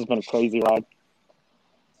 it's just been a crazy ride.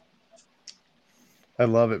 I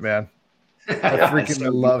love it, man. I freaking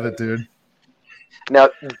love it, dude. Now,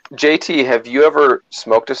 JT, have you ever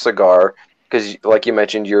smoked a cigar? Because, like you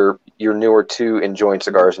mentioned, you're newer to enjoying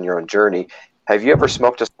cigars in your own journey. Have you ever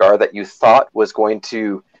smoked a cigar that you thought was going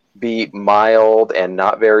to be mild and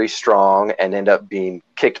not very strong, and end up being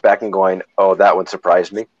kicked back and going, "Oh, that one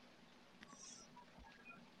surprised me"?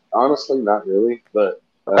 Honestly, not really, but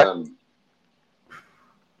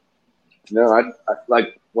no, I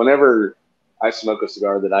like whenever I smoke a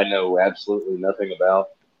cigar that I know absolutely nothing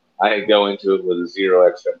about, I go into it with zero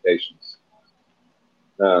expectations.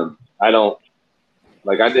 I don't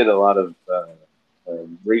I did a lot of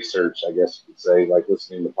research, I guess you could say, like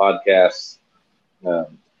listening to podcasts,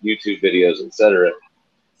 YouTube videos, etc.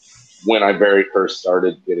 when I very first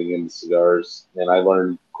started getting into cigars, and I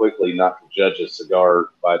learned quickly not to judge a cigar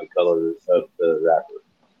by the color of the wrapper.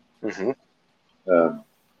 Mm-hmm.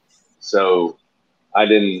 So I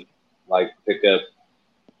didn't pick up,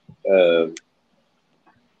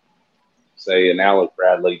 say, an Alec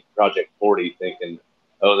Bradley Project 40 thinking,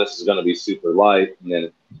 "Oh, this is going to be super light," and then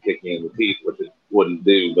it kicked me in the teeth, which it wouldn't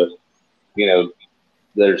do. But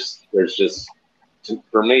there's just,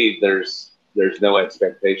 for me, there's no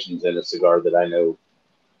expectations in a cigar that I know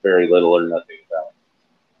very little or nothing about.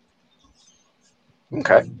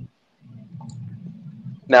 Okay.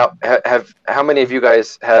 Now, how many of you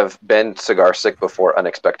guys have been cigar sick before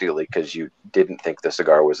unexpectedly because you didn't think the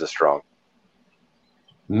cigar was as strong?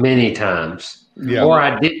 Many times. Yeah. Or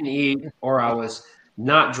I didn't eat, or I was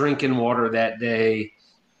not drinking water that day.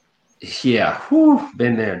 Yeah.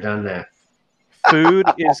 Been there, done that. Food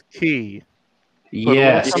is key. Put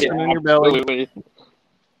Yes. something in your belly.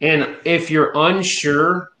 And if you're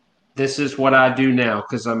unsure, this is what I do now,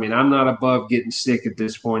 because I'm not above getting sick at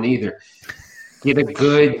this point either. Get a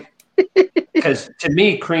good, because to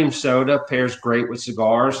me, cream soda pairs great with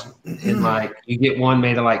cigars. And you get one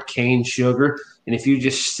made of cane sugar. And if you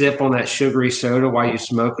just sip on that sugary soda while you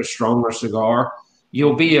smoke a stronger cigar,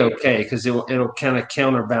 you'll be okay, because it'll kind of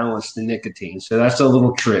counterbalance the nicotine. So that's a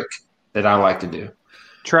little trick that I like to do.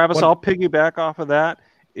 Travis, I'll piggyback off of that.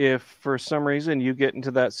 if for some reason you get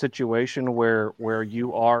into that situation where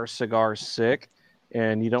you are cigar sick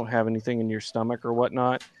and you don't have anything in your stomach or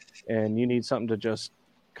whatnot, and you need something to just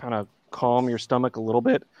kind of calm your stomach a little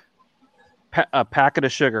bit, a packet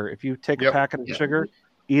of sugar. If you take a packet of sugar,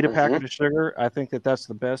 eat a packet of sugar. I think that's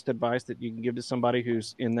the best advice that you can give to somebody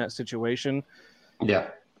who's in that situation. Yeah.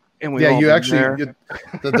 And you actually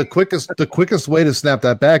the quickest way to snap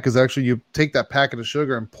that back is actually you take that packet of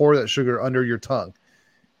sugar and pour that sugar under your tongue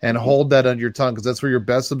and hold that under your tongue, because that's where your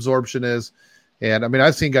best absorption is. And I mean,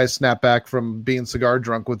 I've seen guys snap back from being cigar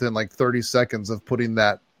drunk within like 30 seconds of putting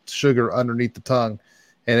that sugar underneath the tongue,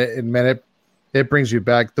 and it brings you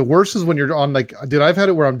back. The worst is when you're on, like, dude, I've had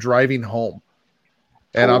it where I'm driving home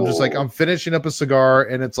and I'm just like, I'm finishing up a cigar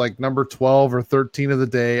and it's like number 12 or 13 of the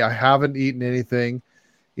day. I haven't eaten anything.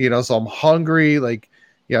 So I'm hungry. Like,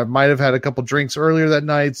 I might have had a couple drinks earlier that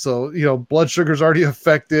night. So, blood sugar's already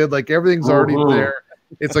affected. Like, everything's already there.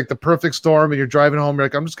 It's like the perfect storm. And you're driving home. You're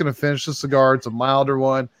like, I'm just going to finish the cigar. It's a milder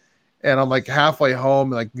one. And I'm like halfway home.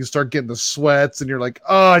 And like, you start getting the sweats and you're like,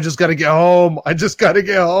 oh, I just got to get home.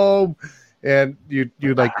 And you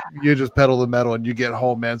just pedal the metal and you get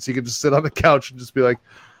home, man. So you can just sit on the couch and just be like,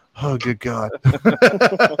 oh, good God.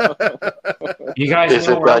 You guys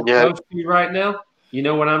know where I'm close to right now? You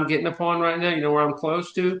know what I'm getting upon right now? You know where I'm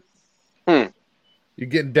close to? You're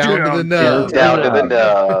getting down to the nub. Down to the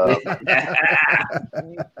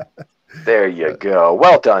nub. There you go.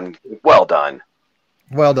 Well done. Well done.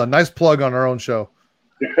 Well done. Nice plug on our own show.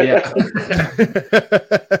 Yeah.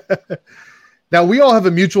 Now, we all have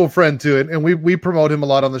a mutual friend too, and we promote him a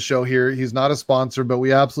lot on the show here. He's not a sponsor, but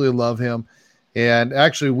we absolutely love him. And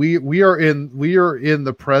actually, we are in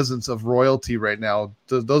the presence of royalty right now.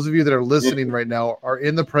 Those of you that are listening right now are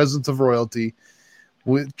in the presence of royalty.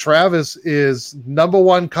 Travis is number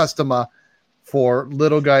one customer for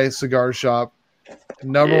Little Guy Cigar Shop.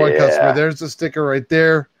 Number one customer. There's the sticker right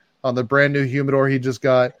there on the brand new humidor he just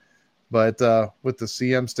got. But with the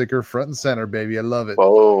CM sticker front and center, baby. I love it.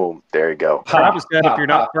 Boom. There you go. Travis said if you're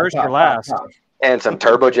not first, you're last. And some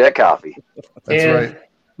Turbojet coffee. That's right.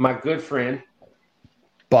 My good friend,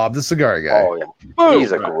 Bob the Cigar Guy. Oh, yeah.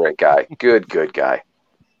 He's a great guy. Good guy.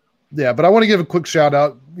 Yeah, but I want to give a quick shout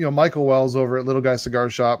out. Michael Wells over at Little Guy Cigar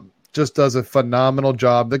Shop just does a phenomenal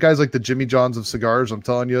job. The guy's like the Jimmy Johns of cigars. I'm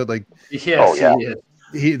telling you, like, yes,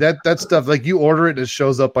 he is. That stuff, like, you order it, it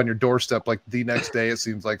shows up on your doorstep like the next day. It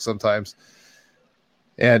seems like sometimes.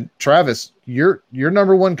 And Travis, you're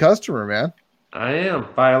number one customer, man. I am,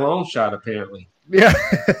 by a long shot, apparently. Yeah.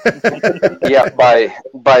 Yeah, by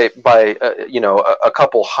a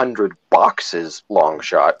couple hundred boxes long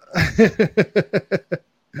shot.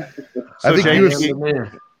 I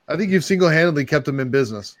think you've single-handedly kept them in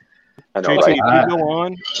business. I know, JT, right? if you go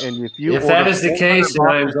on and if that is the case, then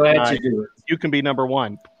I'm glad you do it. You can be number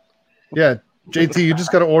one. Yeah, JT, you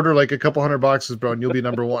just got to order like a couple hundred boxes, bro, and you'll be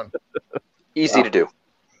number one. Easy to do.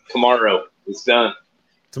 Tomorrow, it's done.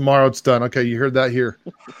 Tomorrow it's done. Okay, you heard that here.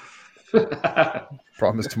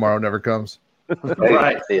 Problem is tomorrow never comes.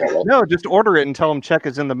 Right. No, just order it and tell them check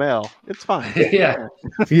is in the mail. It's fine. Yeah.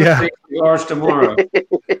 Yeah. $6 tomorrow.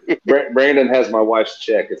 Brandon has my wife's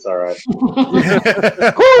check. It's all right.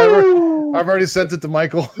 I've already sent it to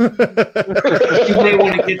Michael. You may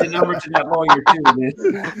want to get the number to that lawyer too, man.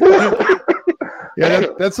 Yeah,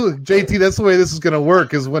 that's what, JT. That's the way this is going to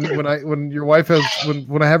work. Is when your wife has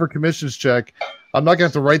when I have her commissions check, I'm not going to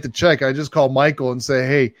have to write the check. I just call Michael and say,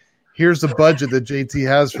 hey, here's the budget that JT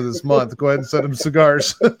has for this month. Go ahead and send him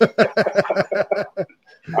cigars.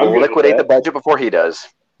 I'll liquidate the budget before he does.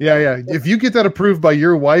 Yeah. If you get that approved by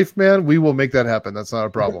your wife, man, we will make that happen. That's not a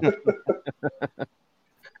problem.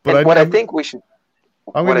 But I think we should.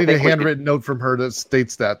 I'm going to need a handwritten note from her that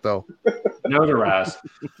states that, though. Notarized.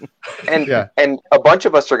 And a bunch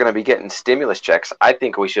of us are going to be getting stimulus checks. I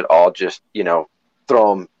think we should all just,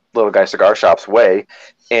 throw them Little Guy Cigar Shop's way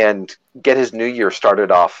and get his new year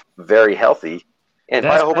started off very healthy and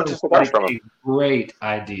buy a whole bunch of cigars from him. Great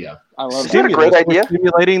idea. I love Is that a great idea?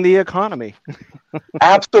 Stimulating the economy.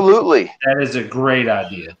 Absolutely. That is a great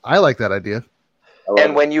idea. I like that idea.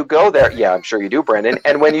 And when you go there, yeah, I'm sure you do, Brandon.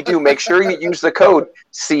 And when you do, make sure you use the code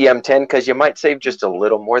CM10 because you might save just a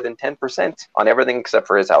little more than 10% on everything except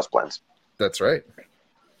for his house blends. That's right.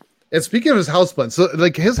 And speaking of his house blends, so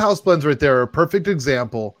like his house blends right there are a perfect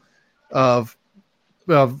example of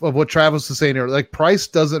what Travis was saying here. Like, price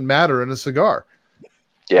doesn't matter in a cigar.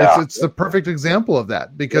 Yeah, it's the perfect example of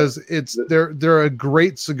that because they're a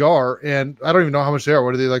great cigar, and I don't even know how much they are.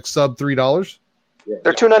 What are they, like sub $3?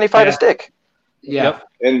 They're $2.95 a stick. Yeah. Yep.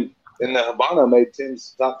 And the Habano made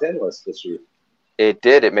Tim's top 10 list this year. It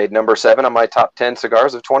did. It made number 7 on my top 10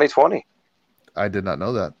 cigars of 2020. I did not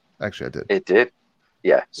know that. Actually, I did. It did.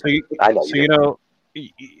 Yeah. So you, I know. so you know,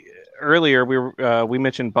 earlier we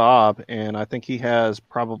mentioned Bob, and I think he has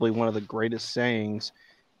probably one of the greatest sayings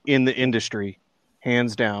in the industry,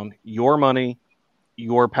 hands down. Your money,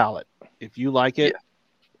 your pallet. If you like it,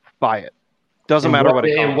 buy it. Doesn't matter what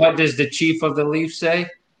it costs. And what does the chief of the Leaf say?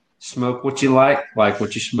 Smoke what you like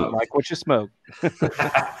what you smoke. Like what you smoke.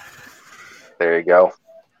 There you go.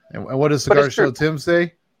 And what does Cigar Show Tim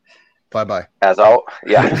say? Bye-bye. As always,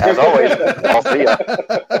 I'll see ya.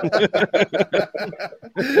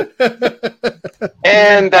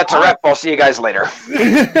 And that's a wrap. I'll see you guys later.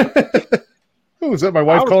 Oh, is that my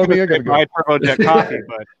wife calling me? I gotta go. Buy Turbojet coffee,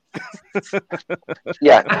 but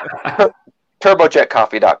Yeah.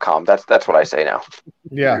 TurboJetCoffee.com. That's what I say now.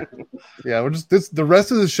 Yeah. We're just the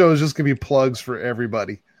rest of the show is just gonna be plugs for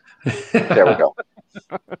everybody. There we go.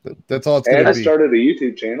 That's all it's And gonna I be. started a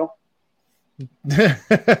YouTube channel. Yeah,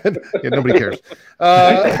 nobody cares.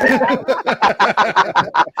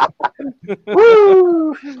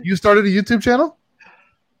 Woo! You started a YouTube channel?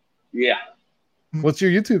 Yeah. What's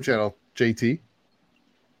your YouTube channel, JT?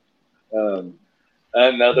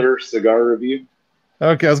 Another cigar review.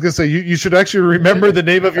 Okay, I was gonna say you should actually remember the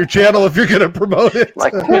name of your channel if you're gonna promote it.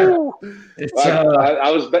 Like, woo! It's, I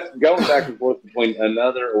was going back and forth between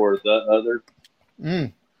another or the other.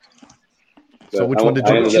 Mm. But So which one did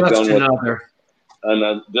you? I ended up just going with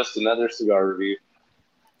another. just another cigar review.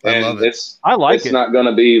 I And love it. I like it's it. not going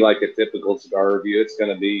to be like a typical cigar review. It's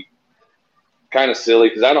going to be kind of silly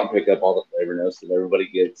because I don't pick up all the flavor notes that everybody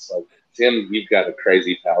gets. Like, Tim, you've got a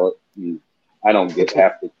crazy palate. And I don't get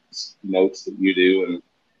half the notes that you do. And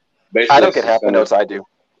basically, I don't get half the notes I do.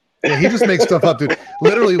 Yeah, he just makes stuff up, dude.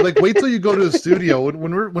 Literally, like, wait till you go to the studio.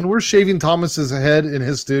 When we're shaving Thomas's head in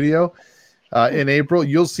his studio in April,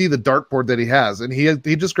 you'll see the dartboard that he has, and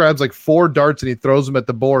he just grabs like 4 darts and he throws them at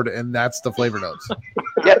the board, and that's the flavor notes.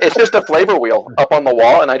 Yeah, it's just a flavor wheel up on the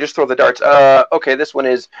wall, and I just throw the darts. Okay, this one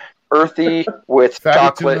is earthy with Fatty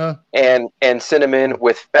chocolate tuna. and cinnamon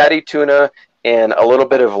with fatty tuna and a little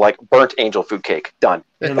bit of like burnt angel food cake. Done.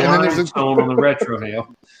 And then there's a- limestone on the retro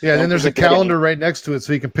hail. Yeah, and then there's a calendar right next to it,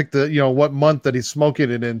 so you can pick the what month that he's smoking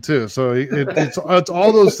it in too. So it's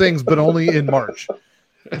all those things, but only in March.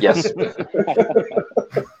 Yes.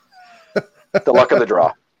 The luck of the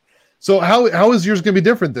draw. So how is yours going to be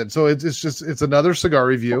different then? So it's another cigar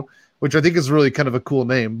review, which I think is really kind of a cool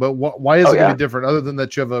name. But why is it going to be different, other than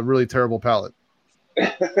that you have a really terrible palate?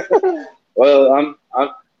 Well,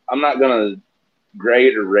 I'm not going to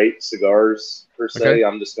grade or rate cigars per se. Okay.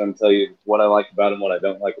 I'm just going to tell you what I like about them, what I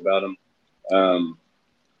don't like about them.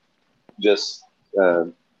 Just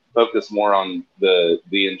focus more on the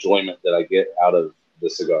enjoyment that I get out of the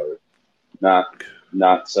cigar,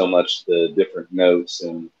 not so much the different notes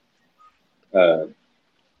and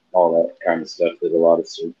all that kind of stuff that a lot of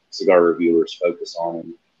cigar reviewers focus on.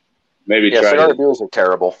 And maybe try cigar to. reviewers are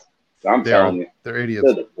terrible. I'm telling you, They're idiots.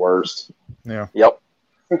 they're the worst. Yeah. Yep.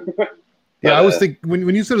 Yeah, I was thinking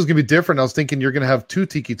when you said it was going to be different, I was thinking you're going to have 2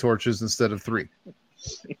 tiki torches instead of 3.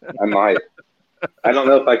 I might. I don't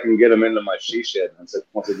know if I can get them into my she shed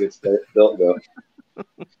once it gets built, though.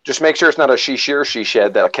 Just make sure it's not a she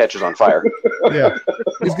shed that catches on fire. Yeah,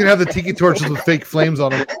 he's going to have the tiki torches with fake flames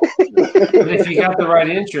on them. But if you got the right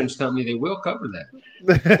insurance company, they will cover that.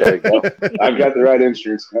 There you go. I've got the right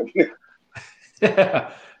insurance company.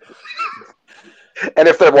 And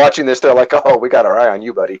if they're watching this, they're like, "Oh, we got our eye on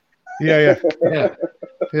you, buddy." Yeah.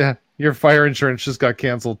 Yeah, Your fire insurance just got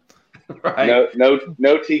canceled. right.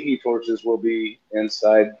 No tiki torches will be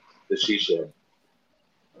inside the she shed.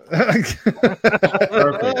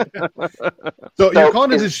 So you're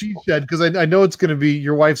calling it a she shed because I know it's going to be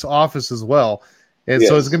your wife's office as well, and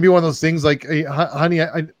so Yes. it's going to be one of those things like, hey, honey,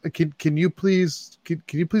 can you please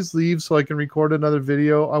leave so I can record another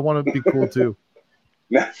video? I want to be cool too.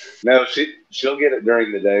 No, she'll get it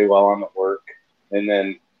during the day while I'm at work, and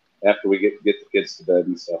then after we get the kids to bed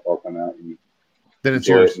and stuff, I'll come out and Then it's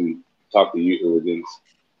enjoy yours. it and talk to you hooligans.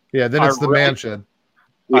 Yeah, then it's the man shed.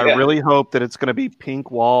 I Yeah. really hope that it's going to be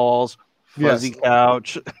pink walls, fuzzy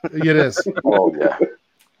couch. It is Oh yeah.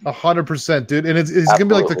 100%, dude. And it's going to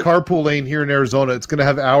be like the carpool lane here in Arizona. It's going to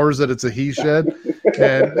have hours that it's a he shed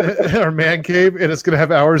and our man cave, and it's going to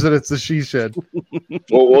have hours that it's a she shed.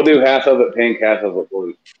 We'll do half of it pink, half of it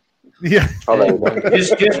blue. Yeah. Oh, there you go.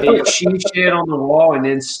 Just put she shed on the wall and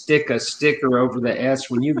then stick a sticker over the S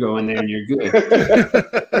when you go in there and you're good.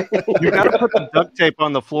 You got to put the duct tape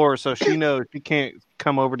on the floor so she knows she can't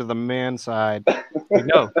come over to the man side.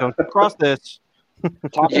 No, don't cross this.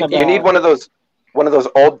 Talking You about need one of those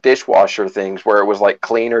old dishwasher things where it was like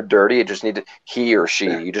clean or dirty. You just need he or she.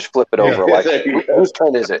 You just flip it over. Like, There you go. whose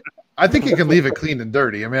turn is it? I think you can leave it clean and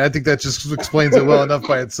dirty. I mean, I think that just explains it well enough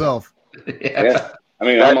by itself. Yeah. I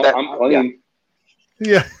mean, I'm clean.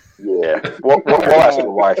 Yeah. Yeah. We'll ask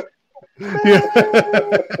your wife. Yeah.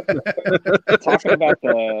 Talking about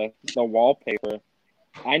the wallpaper,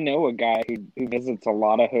 I know a guy who visits a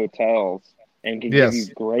lot of hotels and can give you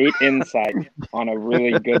great insight on a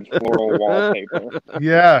really good floral wallpaper.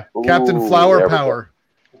 Yeah. Captain Ooh, Flower Power.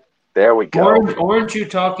 There we go. Aren't you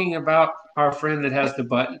talking about our friend that has the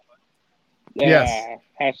button? Yeah. Yes.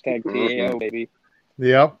 Hashtag TAO, baby.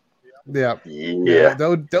 Yep. Yeah. Yeah.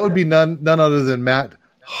 That would be none other than Matt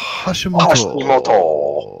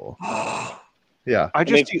Hashimoto. Yeah. I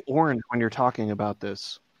just see orange when you're talking about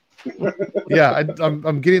this. Yeah,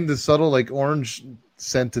 I'm getting the subtle like orange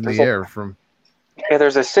scent in the air from. Yeah,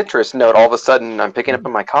 there's a citrus note. All of a sudden, I'm picking up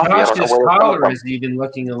in my coffee. I don't know Josh's where it's coming collar is even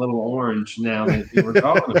looking a little orange now that we were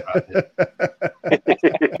talking about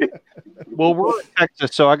it. Well, we're in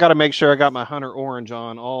Texas, so I got to make sure I got my Hunter Orange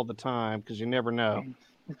on all the time because you never know.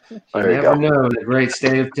 You never know. The great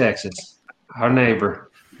state of Texas, our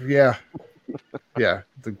neighbor. Yeah. Yeah,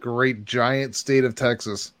 the great giant state of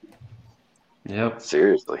Texas. Yep.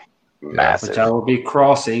 Seriously. Massive. Which I will be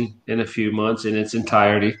crossing in a few months in its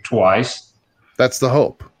entirety twice. That's the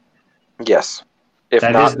hope. Yes. If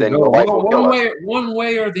That not, is the then goal. your wife will kill us. One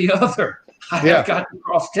way or the other. I have got to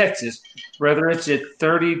cross Texas, whether it's at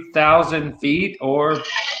 30,000 feet or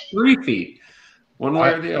 3 feet. One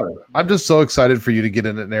way or the other. I'm just so excited for you to get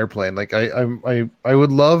in an airplane. Like I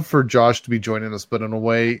would love for Josh to be joining us, but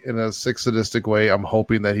in a sick sadistic way, I'm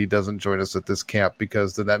hoping that he doesn't join us at this camp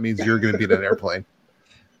because then that means you're going to be in an airplane.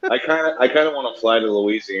 I kind of want to fly to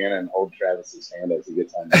Louisiana and hold Travis's hand as he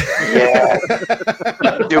gets on. Yeah.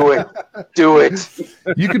 Do it.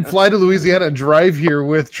 You can fly to Louisiana and drive here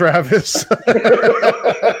with Travis because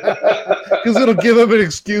it'll give him an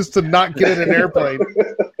excuse to not get in an airplane.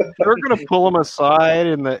 They're going to pull him aside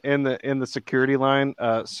in the security line.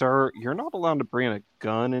 Sir, you're not allowed to bring a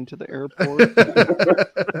gun into the airport.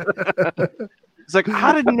 It's like,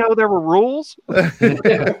 I didn't know there were rules.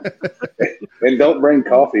 And don't bring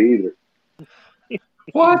coffee either.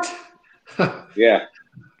 What? Yeah.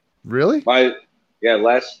 Really?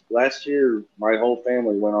 Last year my whole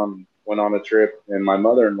family went on a trip and my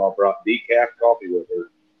mother-in-law brought decaf coffee with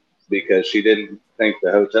her because she didn't think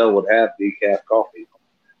the hotel would have decaf coffee.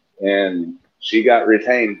 And she got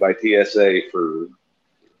retained by TSA for,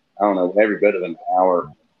 I don't know, every bit of an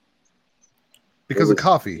hour. Because of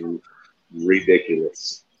coffee.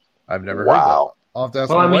 Ridiculous. I've never heard that. I'll have to ask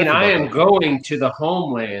well, my I mean, wife I about am that. going to the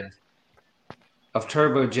homeland of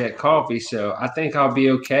Turbojet coffee, so I think I'll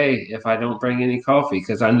be okay if I don't bring any coffee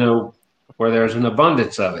because I know where there's an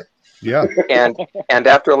abundance of it. Yeah. And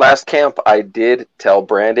after last camp, I did tell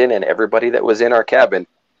Brandon and everybody that was in our cabin,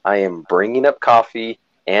 I am bringing up coffee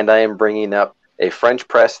and I am bringing up a French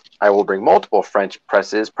press. I will bring multiple French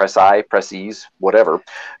presses, presses, whatever.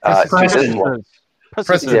 Pressify.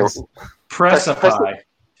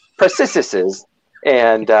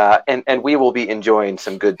 And we will be enjoying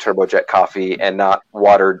some good Turbojet coffee and not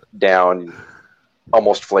watered down,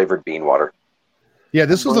 almost flavored bean water. Yeah,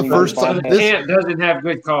 this was the first time. The camp doesn't have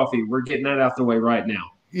good coffee. We're getting that out the way right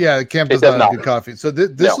now. Yeah, the camp does not have good coffee. So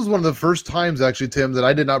this was one of the first times, actually, Tim, that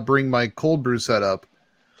I did not bring my cold brew setup.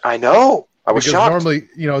 I know. I was shocked. Normally,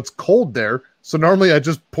 it's cold there. So normally I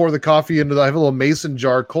just pour the coffee into I have a little mason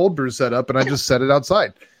jar cold brew set up, and I just set it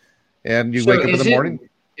outside. And you wake up in the morning.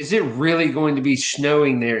 Is it really going to be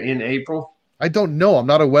snowing there in April? I don't know. I'm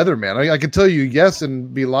not a weatherman. I can tell you yes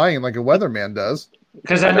and be lying like a weatherman does.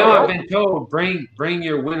 Because I know I've been told bring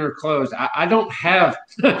your winter clothes. I don't have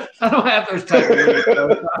those type of winter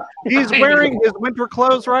clothes. He's wearing his winter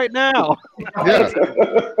clothes right now. Yeah.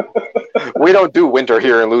 We don't do winter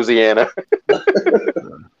here in Louisiana.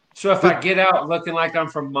 So if I get out looking like I'm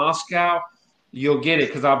from Moscow, you'll get it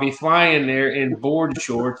because I'll be flying there in board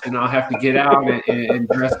shorts and I'll have to get out and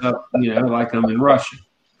dress up, like I'm in Russia.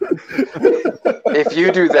 If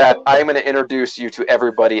you do that, I'm going to introduce you to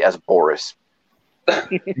everybody as Boris.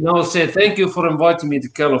 No, said thank you for inviting me to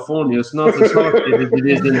California. It's not as hot as it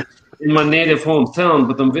is in my native hometown,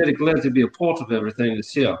 but I'm very glad to be a part of everything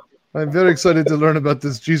that's here. I'm very excited to learn about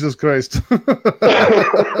this Jesus Christ.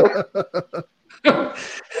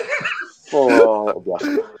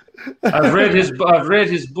 I've read his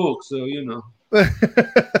book, so He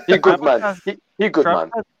good man. He good man.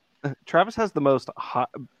 Travis has the most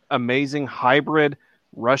amazing hybrid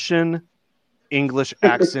Russian English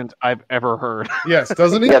accent I've ever heard. Yes,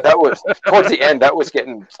 doesn't he? Yeah, that was towards the end. That was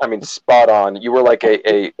getting, spot on. You were like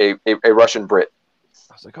a Russian Brit.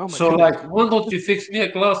 I was like, oh my so goodness. like, why don't you fix me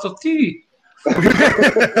a glass of tea?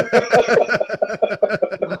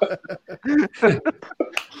 I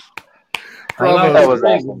like That to was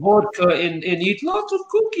drink awesome. vodka and eat lots of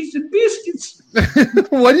cookies and biscuits.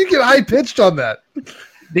 Why do you get high pitched on that?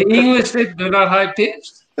 The English, they're not high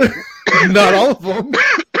pitched. Not all of them.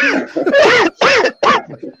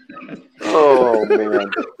 Oh man.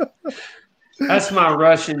 That's my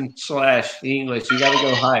Russian / English. You got to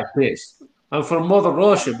go high pitched. I'm from Mother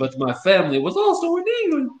Russia, but my family was also in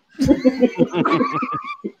England.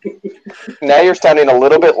 Now you're sounding a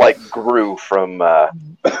little bit like Gru from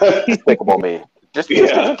Despicable Me. Just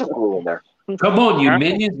a Gru in there. Come on, you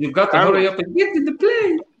minions. You've got to hurry up and get to the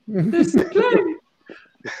plane. It's the plane.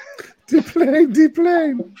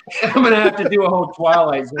 Deplane. I'm going to have to do a whole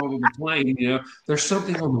Twilight Zone in the plane, you know. There's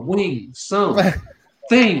something on the wing. Something.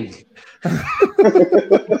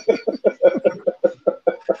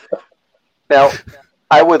 Now,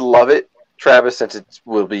 I would love it, Travis, since it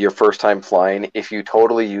will be your first time flying, if you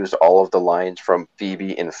totally used all of the lines from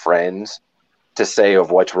Phoebe and Friends to say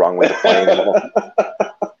of what's wrong with the plane.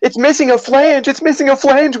 It's missing a flange. It's missing a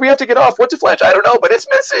flange. We have to get off. What's a flange? I don't know, but it's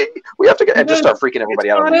missing. We have to get and just start freaking everybody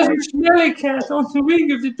out. On the There's plane. a smelly cat on the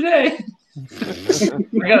wing of the plane.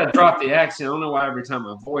 I got to drop the accent. I don't know why every time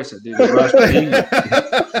I voice I do the Russian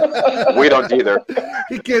English. We don't either.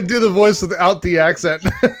 He can't do the voice without the accent.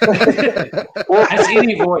 That's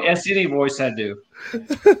any voice I do.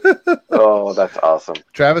 Oh, that's awesome.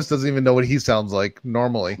 Travis doesn't even know what he sounds like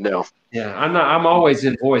normally. No. Yeah, I'm always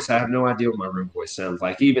in voice. I have no idea what my room voice sounds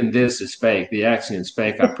like. Even this is fake. The accent is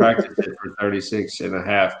fake. I practiced it for 36 and a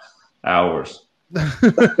half hours,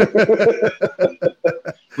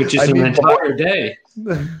 which is an entire day.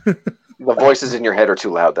 The voices in your head are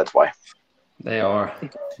too loud. That's why. They are.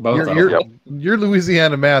 Both of them. Your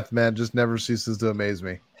Louisiana math, man, just never ceases to amaze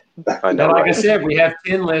me. I know. Now, like Right? I said, we have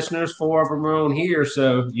 10 listeners. 4 of them are on here.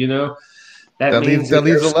 So, you know, that means leaves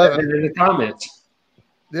there's 11 in the comments.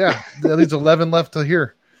 Yeah, that leaves 11 left to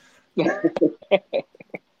hear. I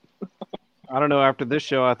don't know. After this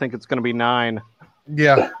show, I think it's going to be 9.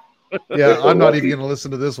 Yeah. Yeah, I'm not even going to listen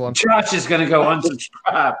to this one. Josh is going to go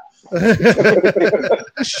unsubscribe.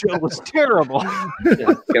 This show was terrible.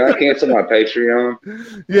 Can I cancel my Patreon?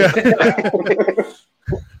 Yeah.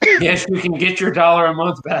 Yes, you can get your $1 a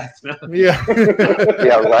month back. Yeah.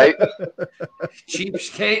 Yeah, right.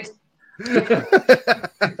 Cheapskate.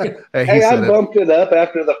 Hey, Hey, I said it. bumped it up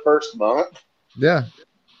after the first month. Yeah.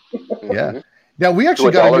 Yeah. Yeah, we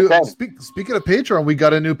actually To a got a new $1.10. speaking of Patreon, we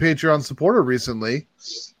got a new Patreon supporter recently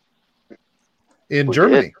in We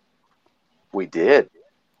Germany. did. We did.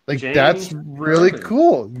 Like James that's really German.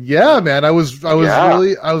 cool. Yeah, man. I was Yeah.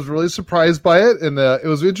 really surprised by it, and it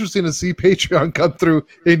was interesting to see Patreon come through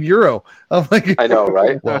in Euro. I'm like, I know,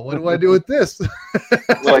 right? well, what do I do with this?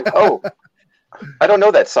 It's like, oh, I don't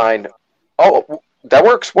know that sign. Oh, that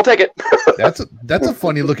works. We'll take it. That's a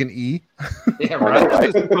funny looking E. Yeah, Right. right.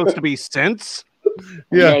 It's supposed to be cents.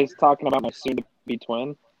 Yeah. You guys talking about my soon-to-be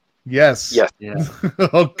twin? Yes. Yes. Yeah.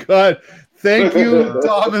 Oh God. Thank you,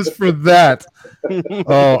 Thomas, for that.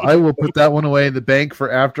 Oh, I will put that one away in the bank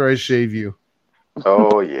for after I shave you.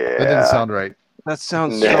 Oh That didn't yeah. sound right. That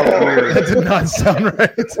sounds No. so weird. That did not sound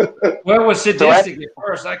right. Well, it was sadistic at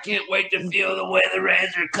first. I can't wait to feel the way the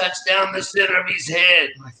razor cuts down the center of his head.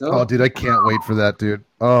 Like, Oh, dude, I can't wait for that, dude.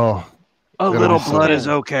 Oh, A It'll little be so blood good. is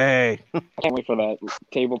okay. I can't wait for that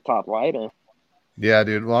tabletop lighter. yeah,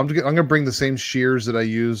 dude. Well, I'm gonna bring the same shears that I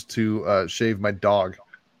use to shave my dog.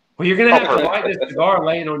 Well, you're going to have to light this cigar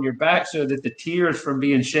laying on your back so that the tears from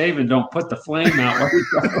being shaven don't put the flame out.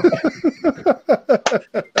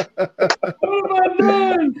 While what have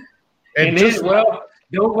I done? And just,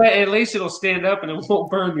 don't let. At least it'll stand up and it won't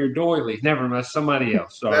burn your doily. Never mind, somebody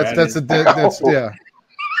else. Sorry, that's yeah.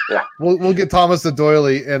 Yeah. We'll get Thomas the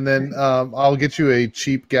doily, and then I'll get you a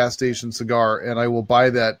cheap gas station cigar, and I will buy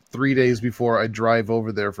that 3 days before I drive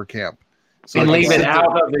over there for camp. So and I can leave it sit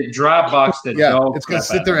out of the dry box. That Yeah, dog it's gonna crap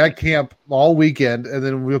sit out there of. at camp all weekend, and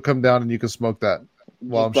then we'll come down and you can smoke that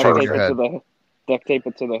while I'm shaving your head. Duct tape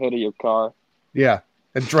it to the hood of your car. Yeah,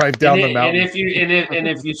 and drive down the mountain. And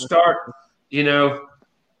if you start, you know,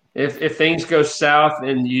 if things go south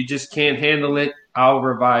and you just can't handle it, I'll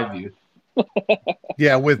revive you.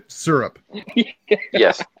 Yeah, with syrup.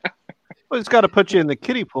 Yes. Well, it's got to put you in the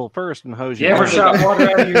kiddie pool first and hose you. You ever down. shot water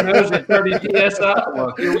out of your nose at 30 psi?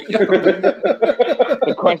 Well, here we go.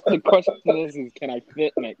 The question is can I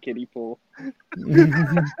fit in that kiddie pool?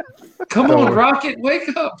 Come on, Rocket, wake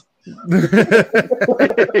up.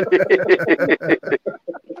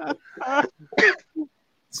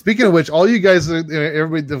 Speaking of which, all you guys,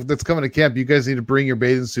 everybody that's coming to camp, you guys need to bring your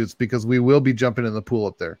bathing suits because we will be jumping in the pool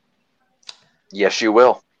up there. Yes, you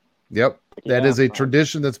will. Yep. That is a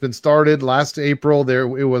tradition that's been started last April. There,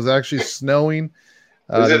 it was actually snowing.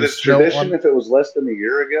 Is there it a was snow tradition if it was less than a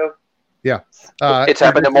year ago? It's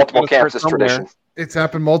happened at multiple camps. This somewhere. tradition. It's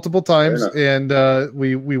happened multiple times, Fair and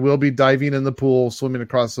we will be diving in the pool, swimming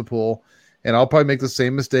across the pool, and I'll probably make the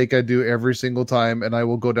same mistake I do every single time, and I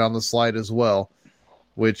will go down the slide as well.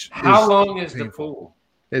 How long is the pool?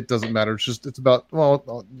 It doesn't matter. It's about,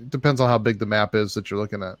 well, it depends on how big the map is that you're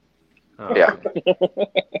looking at. Yeah.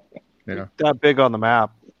 Yeah. That big on the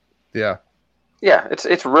map. Yeah. Yeah,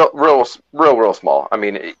 it's real small. I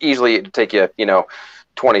mean, easily it'd take you,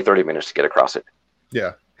 20, 30 minutes to get across it.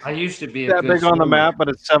 Yeah. I used to be That big on the map, but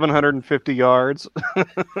it's 750 yards.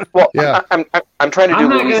 Well, Yeah. I'm trying to do I'm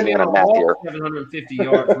not going to be Louisiana able math to here. walk 750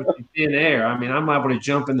 yards with the thin air. I mean, I'm able to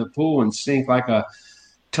jump in the pool and sink like a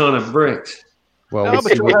ton of bricks. Well, No,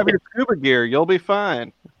 but you'll have your scuba gear. You'll be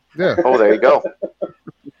fine. yeah. Oh, there you go.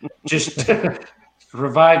 Just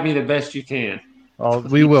revive me the best you can. Oh,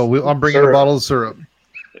 we will. I'm bringing a Syrup. bottle of syrup.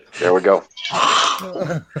 There we go.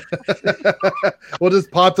 We'll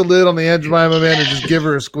just pop the lid on the Aunt Jemima man and just give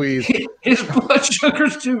her a squeeze. His blood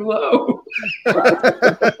sugar's too low.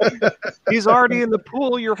 He's already in the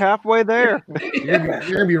pool. You're halfway there. You're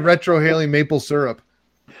gonna be retrohaling maple syrup.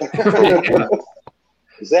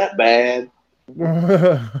 Is that bad?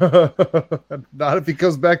 Not if he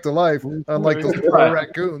comes back to life, unlike those poor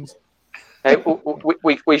raccoons. Hey,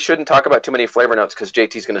 we shouldn't talk about too many flavor notes because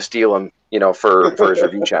JT's going to steal them, for his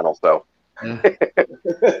review channel. So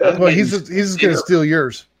Well, he's just gonna steal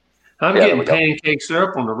yours. I'm Yeah, there getting we go. pancake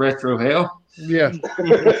syrup on the retro hell. Yeah.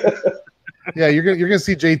 Yeah, you're gonna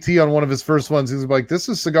see JT on one of his first ones. He's like, "This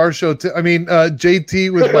is Cigar Show." JT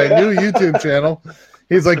with my new YouTube channel.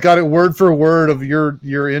 He's like, got it word for word of your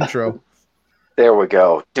intro. there we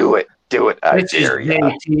go. Do it. I This is dare you.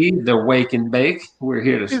 JT, the Wake and Bake. We're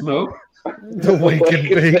here to smoke. The wake and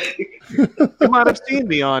bake. You might have seen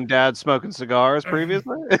me on Dad smoking cigars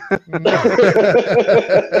previously.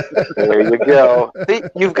 There you go. See,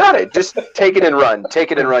 you've got it. Just take it and run.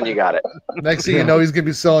 You got it. Next thing you know, he's gonna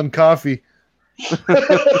be selling coffee.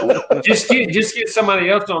 Just get somebody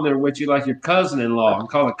else on there with you, like your cousin-in-law, and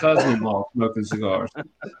call it cousin-in-law smoking cigars.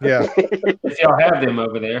 Yeah, If y'all have them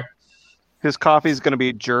over there. His coffee's going to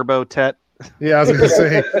be Gerbo Tet. yeah. I was gonna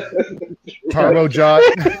say Turbo Jot.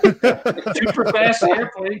 Super fast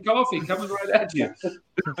airplane coffee coming right at you.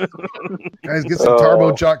 Guys, get some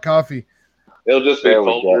Turbo Jot coffee. It'll just be There we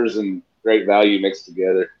go. Folgers and Great Value mixed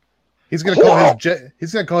together. He's gonna call his jet.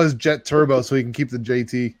 He's gonna call his jet Turbo so he can keep the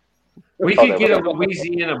JT. We Oh, could there get we a go.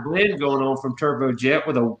 Louisiana blend going on from Turbo Jet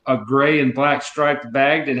with a gray and black striped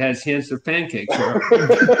bag that has hints of pancake syrup.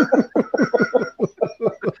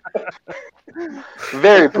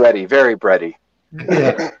 Very bready. Very bready.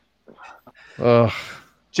 Yeah.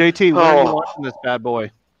 JT, when are you Oh. launching this bad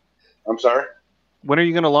boy? I'm sorry? When are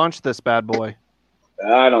you going to launch this bad boy?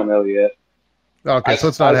 I don't know yet. Okay, so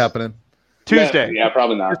it's not happening. Tuesday. Yeah,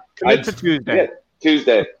 probably not. Commit to Tuesday. Yeah,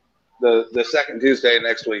 Tuesday. The second Tuesday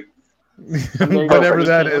next week. Whatever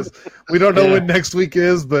that is. We don't know when next week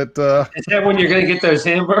is, but Is that when you're going to get those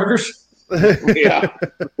hamburgers? Yeah.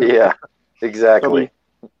 Yeah. Exactly.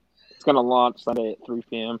 It's going to launch Sunday at 3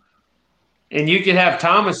 p.m. And you could have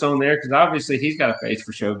Thomas on there because obviously he's got a face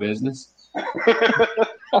for show business.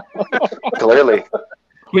 Clearly.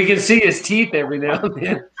 We can see his teeth every now and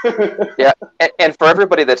then. And for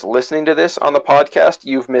everybody that's listening to this on the podcast,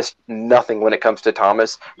 you've missed nothing when it comes to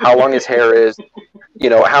Thomas. How long his hair is,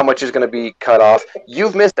 how much is going to be cut off.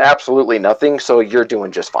 You've missed absolutely nothing, so you're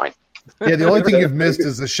doing just fine. yeah, the only thing you've missed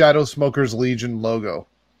is the Shadow Smokers Legion logo.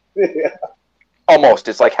 Almost.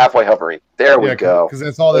 It's like halfway hovering. There we go. Because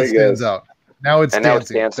that's all that There you stands out. Now it's And now it's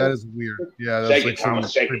dancing. dancing. That is weird. Yeah, that's Shake like it, some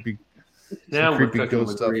Thomas, shake it. creepy. Now we're creepy cooking ghost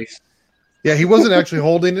with stuff. grease. Yeah, he wasn't actually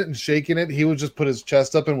holding it and shaking it. He would just put his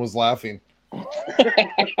chest up and was laughing.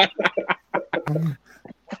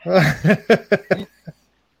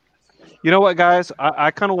 You know what, guys?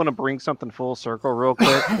 I kind of want to bring something full circle real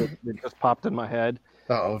quick. It just popped in my head.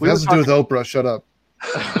 Uh-oh. If We it were has to do with Oprah, shut up.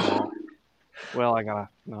 Well, I gotta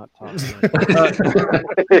not talk.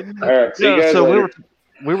 All right. See you guys So later.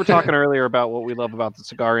 we were talking earlier about what we love about the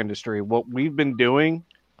cigar industry. What we've been doing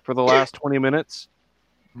for the last 20 minutes.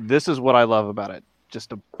 This is what I love about it.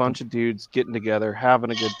 Just a bunch of dudes getting together,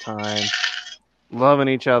 having a good time, loving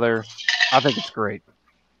each other. I think it's great.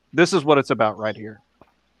 This is what it's about right here.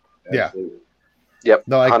 Yeah. Absolutely. Yep.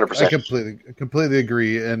 No, I 100%. completely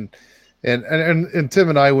agree. And Tim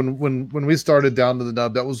and I, when we started Down to the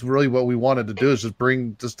Nub, that was really what we wanted to do, is just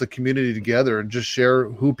bring just the community together and just share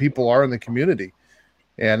who people are in the community.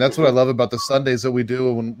 And that's what I love about the Sundays that we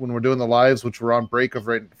do when we're doing the lives, which we're on break of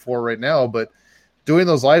right now. But doing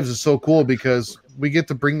those lives is so cool because we get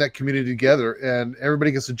to bring that community together, and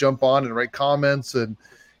everybody gets to jump on and write comments and,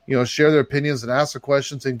 you know, share their opinions and ask the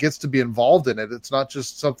questions and gets to be involved in it. It's not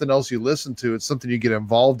just something else you listen to. It's something you get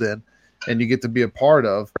involved in and you get to be a part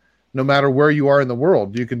of. No matter where you are in the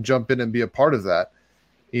world, you can jump in and be a part of that,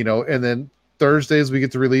 you know. And then Thursdays we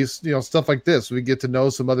get to release, you know, stuff like this. We get to know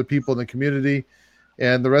some other people in the community,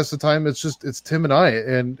 and the rest of the time it's Tim and I,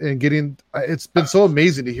 and it's been so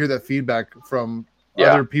amazing to hear that feedback from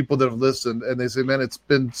other people that have listened, and they say, man, it's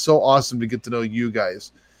been so awesome to get to know you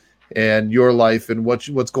guys and your life and what's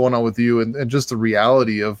going on with you, and just the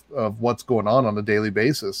reality of what's going on a daily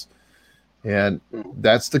basis. And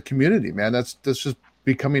that's the community, man. That's just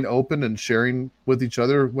becoming open and sharing with each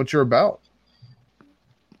other what you're about.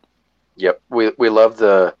 Yep. We love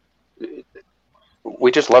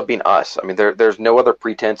we just love being us. I mean, there's no other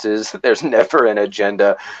pretenses. There's never an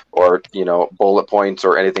agenda or, you know, bullet points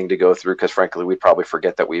or anything to go through, because frankly, we'd probably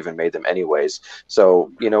forget that we even made them anyways.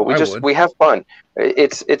 So, you know, we have fun.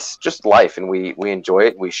 It's just life, and we enjoy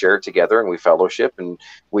it. We share it together, and we fellowship, and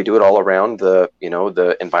we do it all around the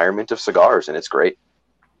environment of cigars, and it's great.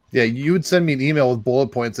 Yeah, you would send me an email with bullet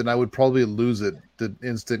points, and I would probably lose it the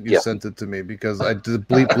instant you sent it to me, because the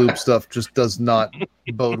bleep bloop stuff just does not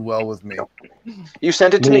bode well with me. You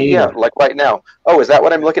sent it to me, like right now. Oh, is that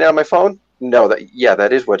what I'm looking at on my phone? No,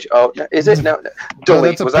 that is what you. Oh, is it? No,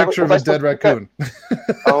 delete. That's a picture of a dead raccoon.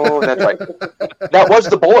 Oh, that's right. That was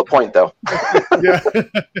the bullet point, though. Yeah,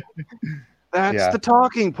 that's the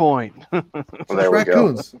talking point. Well, there we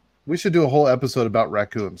raccoons. go. We should do a whole episode about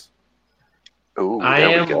raccoons. Ooh, I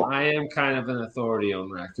am kind of an authority on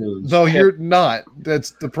raccoons. No, you're not.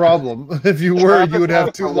 That's the problem. If you were, you would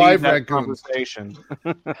have 2 live raccoons.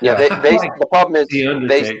 Yeah, the problem is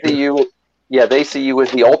they see you. Yeah, they see you as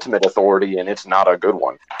the ultimate authority, and it's not a good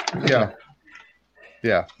one. Yeah.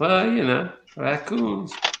 Yeah. Well, you know,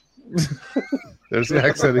 raccoons. There's the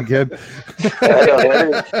accent again.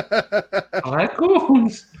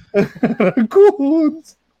 Raccoons.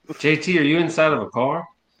 Raccoons. JT, are you inside of a car?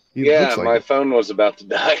 My phone was about to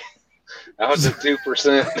die. I was at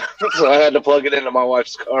 2%, so I had to plug it into my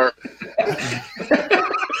wife's car.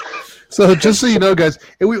 So just so you know, guys,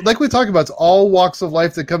 like we talked about, it's all walks of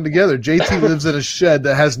life that come together. JT lives in a shed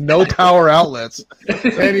that has no power outlets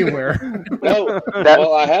anywhere. No,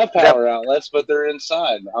 well, I have power outlets, but they're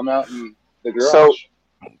inside. I'm out in the garage.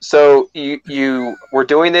 So you were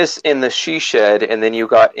doing this in the she shed, and then you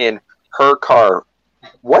got in her car.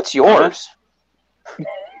 What's yours?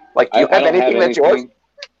 Like, do you have anything that's yours?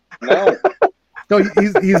 No. No,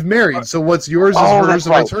 he's married. So what's yours is hers,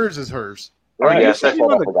 and what's hers is hers. Right. Yes, that's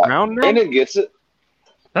what I forgot. Brandon gets it.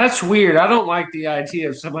 That's weird. I don't like the idea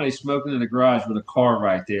of somebody smoking in the garage with a car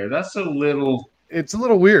right there. That's a little. It's a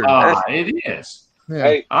little weird. It is. Yeah.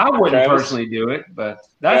 Hey, I wouldn't Travis. personally do it, but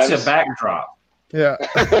that's a backdrop. Yeah.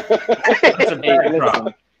 That's a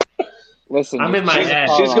backdrop. Listen, I'm in my head.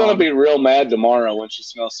 She's going to be real mad tomorrow when she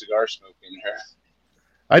smells cigar smoke in her.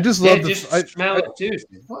 I just love smell it too.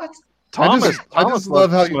 What? I just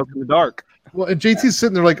love how you smoke in the dark. Well, and JT's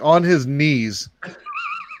sitting there like on his knees,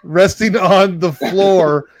 resting on the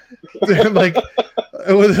floor, like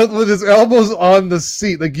with his elbows on the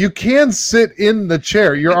seat. Like, you can sit in the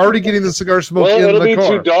chair. You're already getting the cigar smoke in the car. Well, it'll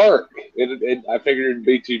be too dark. I figured it'd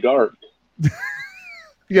be too dark.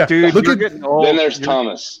 Yeah, dude, you're getting old. Then there's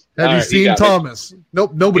Thomas. Have you seen Thomas?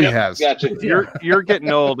 Nope, nobody has. Gotcha. You're getting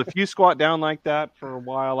old. If you squat down like that for a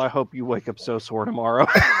while, I hope you wake up so sore tomorrow.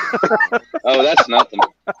 Oh, that's nothing.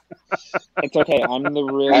 It's okay. I'm the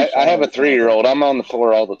real. I have a 3-year-old. I'm on the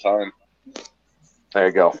floor all the time. There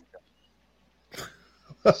you go.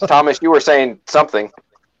 Thomas, you were saying something.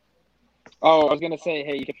 Oh, I was gonna say,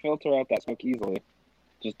 hey, you can filter out that smoke easily.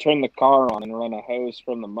 Just turn the car on and run a hose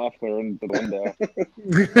from the muffler into the window.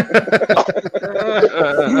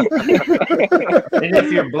 And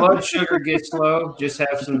if your blood sugar gets low, just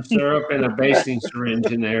have some syrup and a basting syringe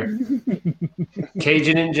in there.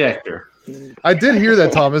 Cajun injector. I did hear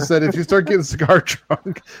that, Thomas, that if you start getting cigar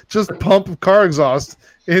drunk, just pump car exhaust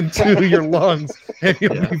into your lungs and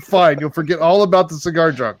you'll be fine. You'll forget all about the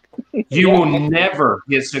cigar drunk. You will never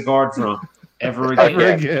get cigar drunk ever again. Ever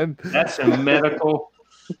again. That's a medical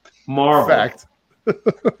marvel. Fact.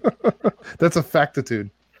 That's a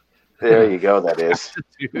factitude. There you go. That is.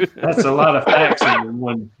 That's a lot of facts in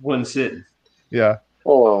one sitting. Yeah.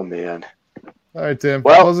 Oh, man. All right, Tim.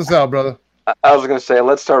 Well, close us out, brother. I was going to say,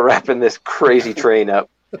 let's start wrapping this crazy train up.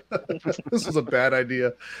 This was a bad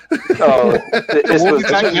idea. Oh, this was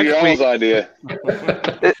This is y'all's idea.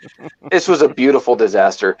 this was a beautiful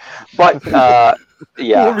disaster. But We'll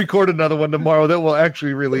yeah, record another one tomorrow that will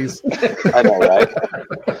actually release. I know, right?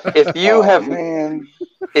 If you have Man,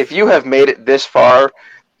 if you have made it this far,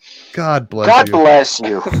 God bless God you. bless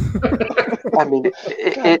you. I mean,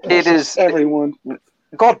 it is. everyone.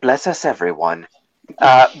 God bless us, everyone.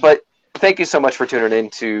 But thank you so much for tuning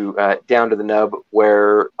in to Down to the Nub,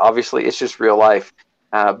 where obviously it's just real life.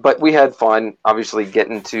 But we had fun, obviously,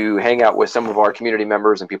 getting to hang out with some of our community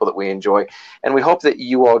members and people that we enjoy. And we hope that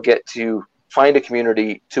you all get to find a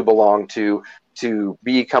community to belong to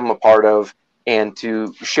become a part of, and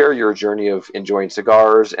to share your journey of enjoying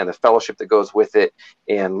cigars and the fellowship that goes with it,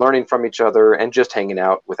 and learning from each other and just hanging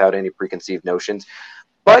out without any preconceived notions.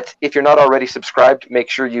 But if you're not already subscribed,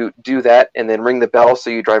 make sure you do that and then ring the bell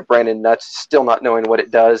so you drive Brandon nuts, still not knowing what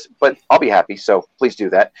it does. But I'll be happy, so please do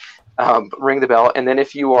that. Ring the bell. And then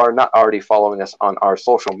if you are not already following us on our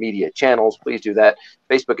social media channels, please do that.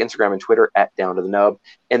 Facebook, Instagram, and Twitter at Down to the Nub.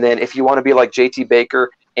 And then if you want to be like JT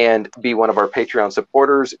Baker and be one of our Patreon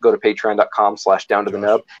supporters, go to patreon.com/down to the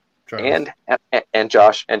nub. And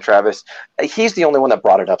Josh and Travis. He's the only one that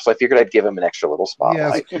brought it up, so I figured I'd give him an extra little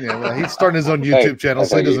spotlight. Well, he's starting his own YouTube channel,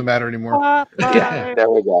 so it doesn't matter anymore. Yeah, there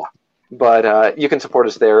we go. But you can support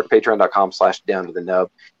us there, patreon.com/down to the nub.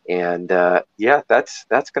 And yeah, that's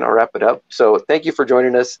going to wrap it up. So thank you for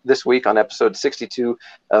joining us this week on episode 62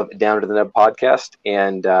 of Down to the Nub podcast.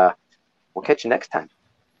 And we'll catch you next time.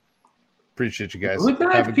 Appreciate you guys. Good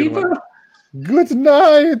night, Have a good people. one. Good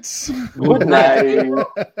night. Good night.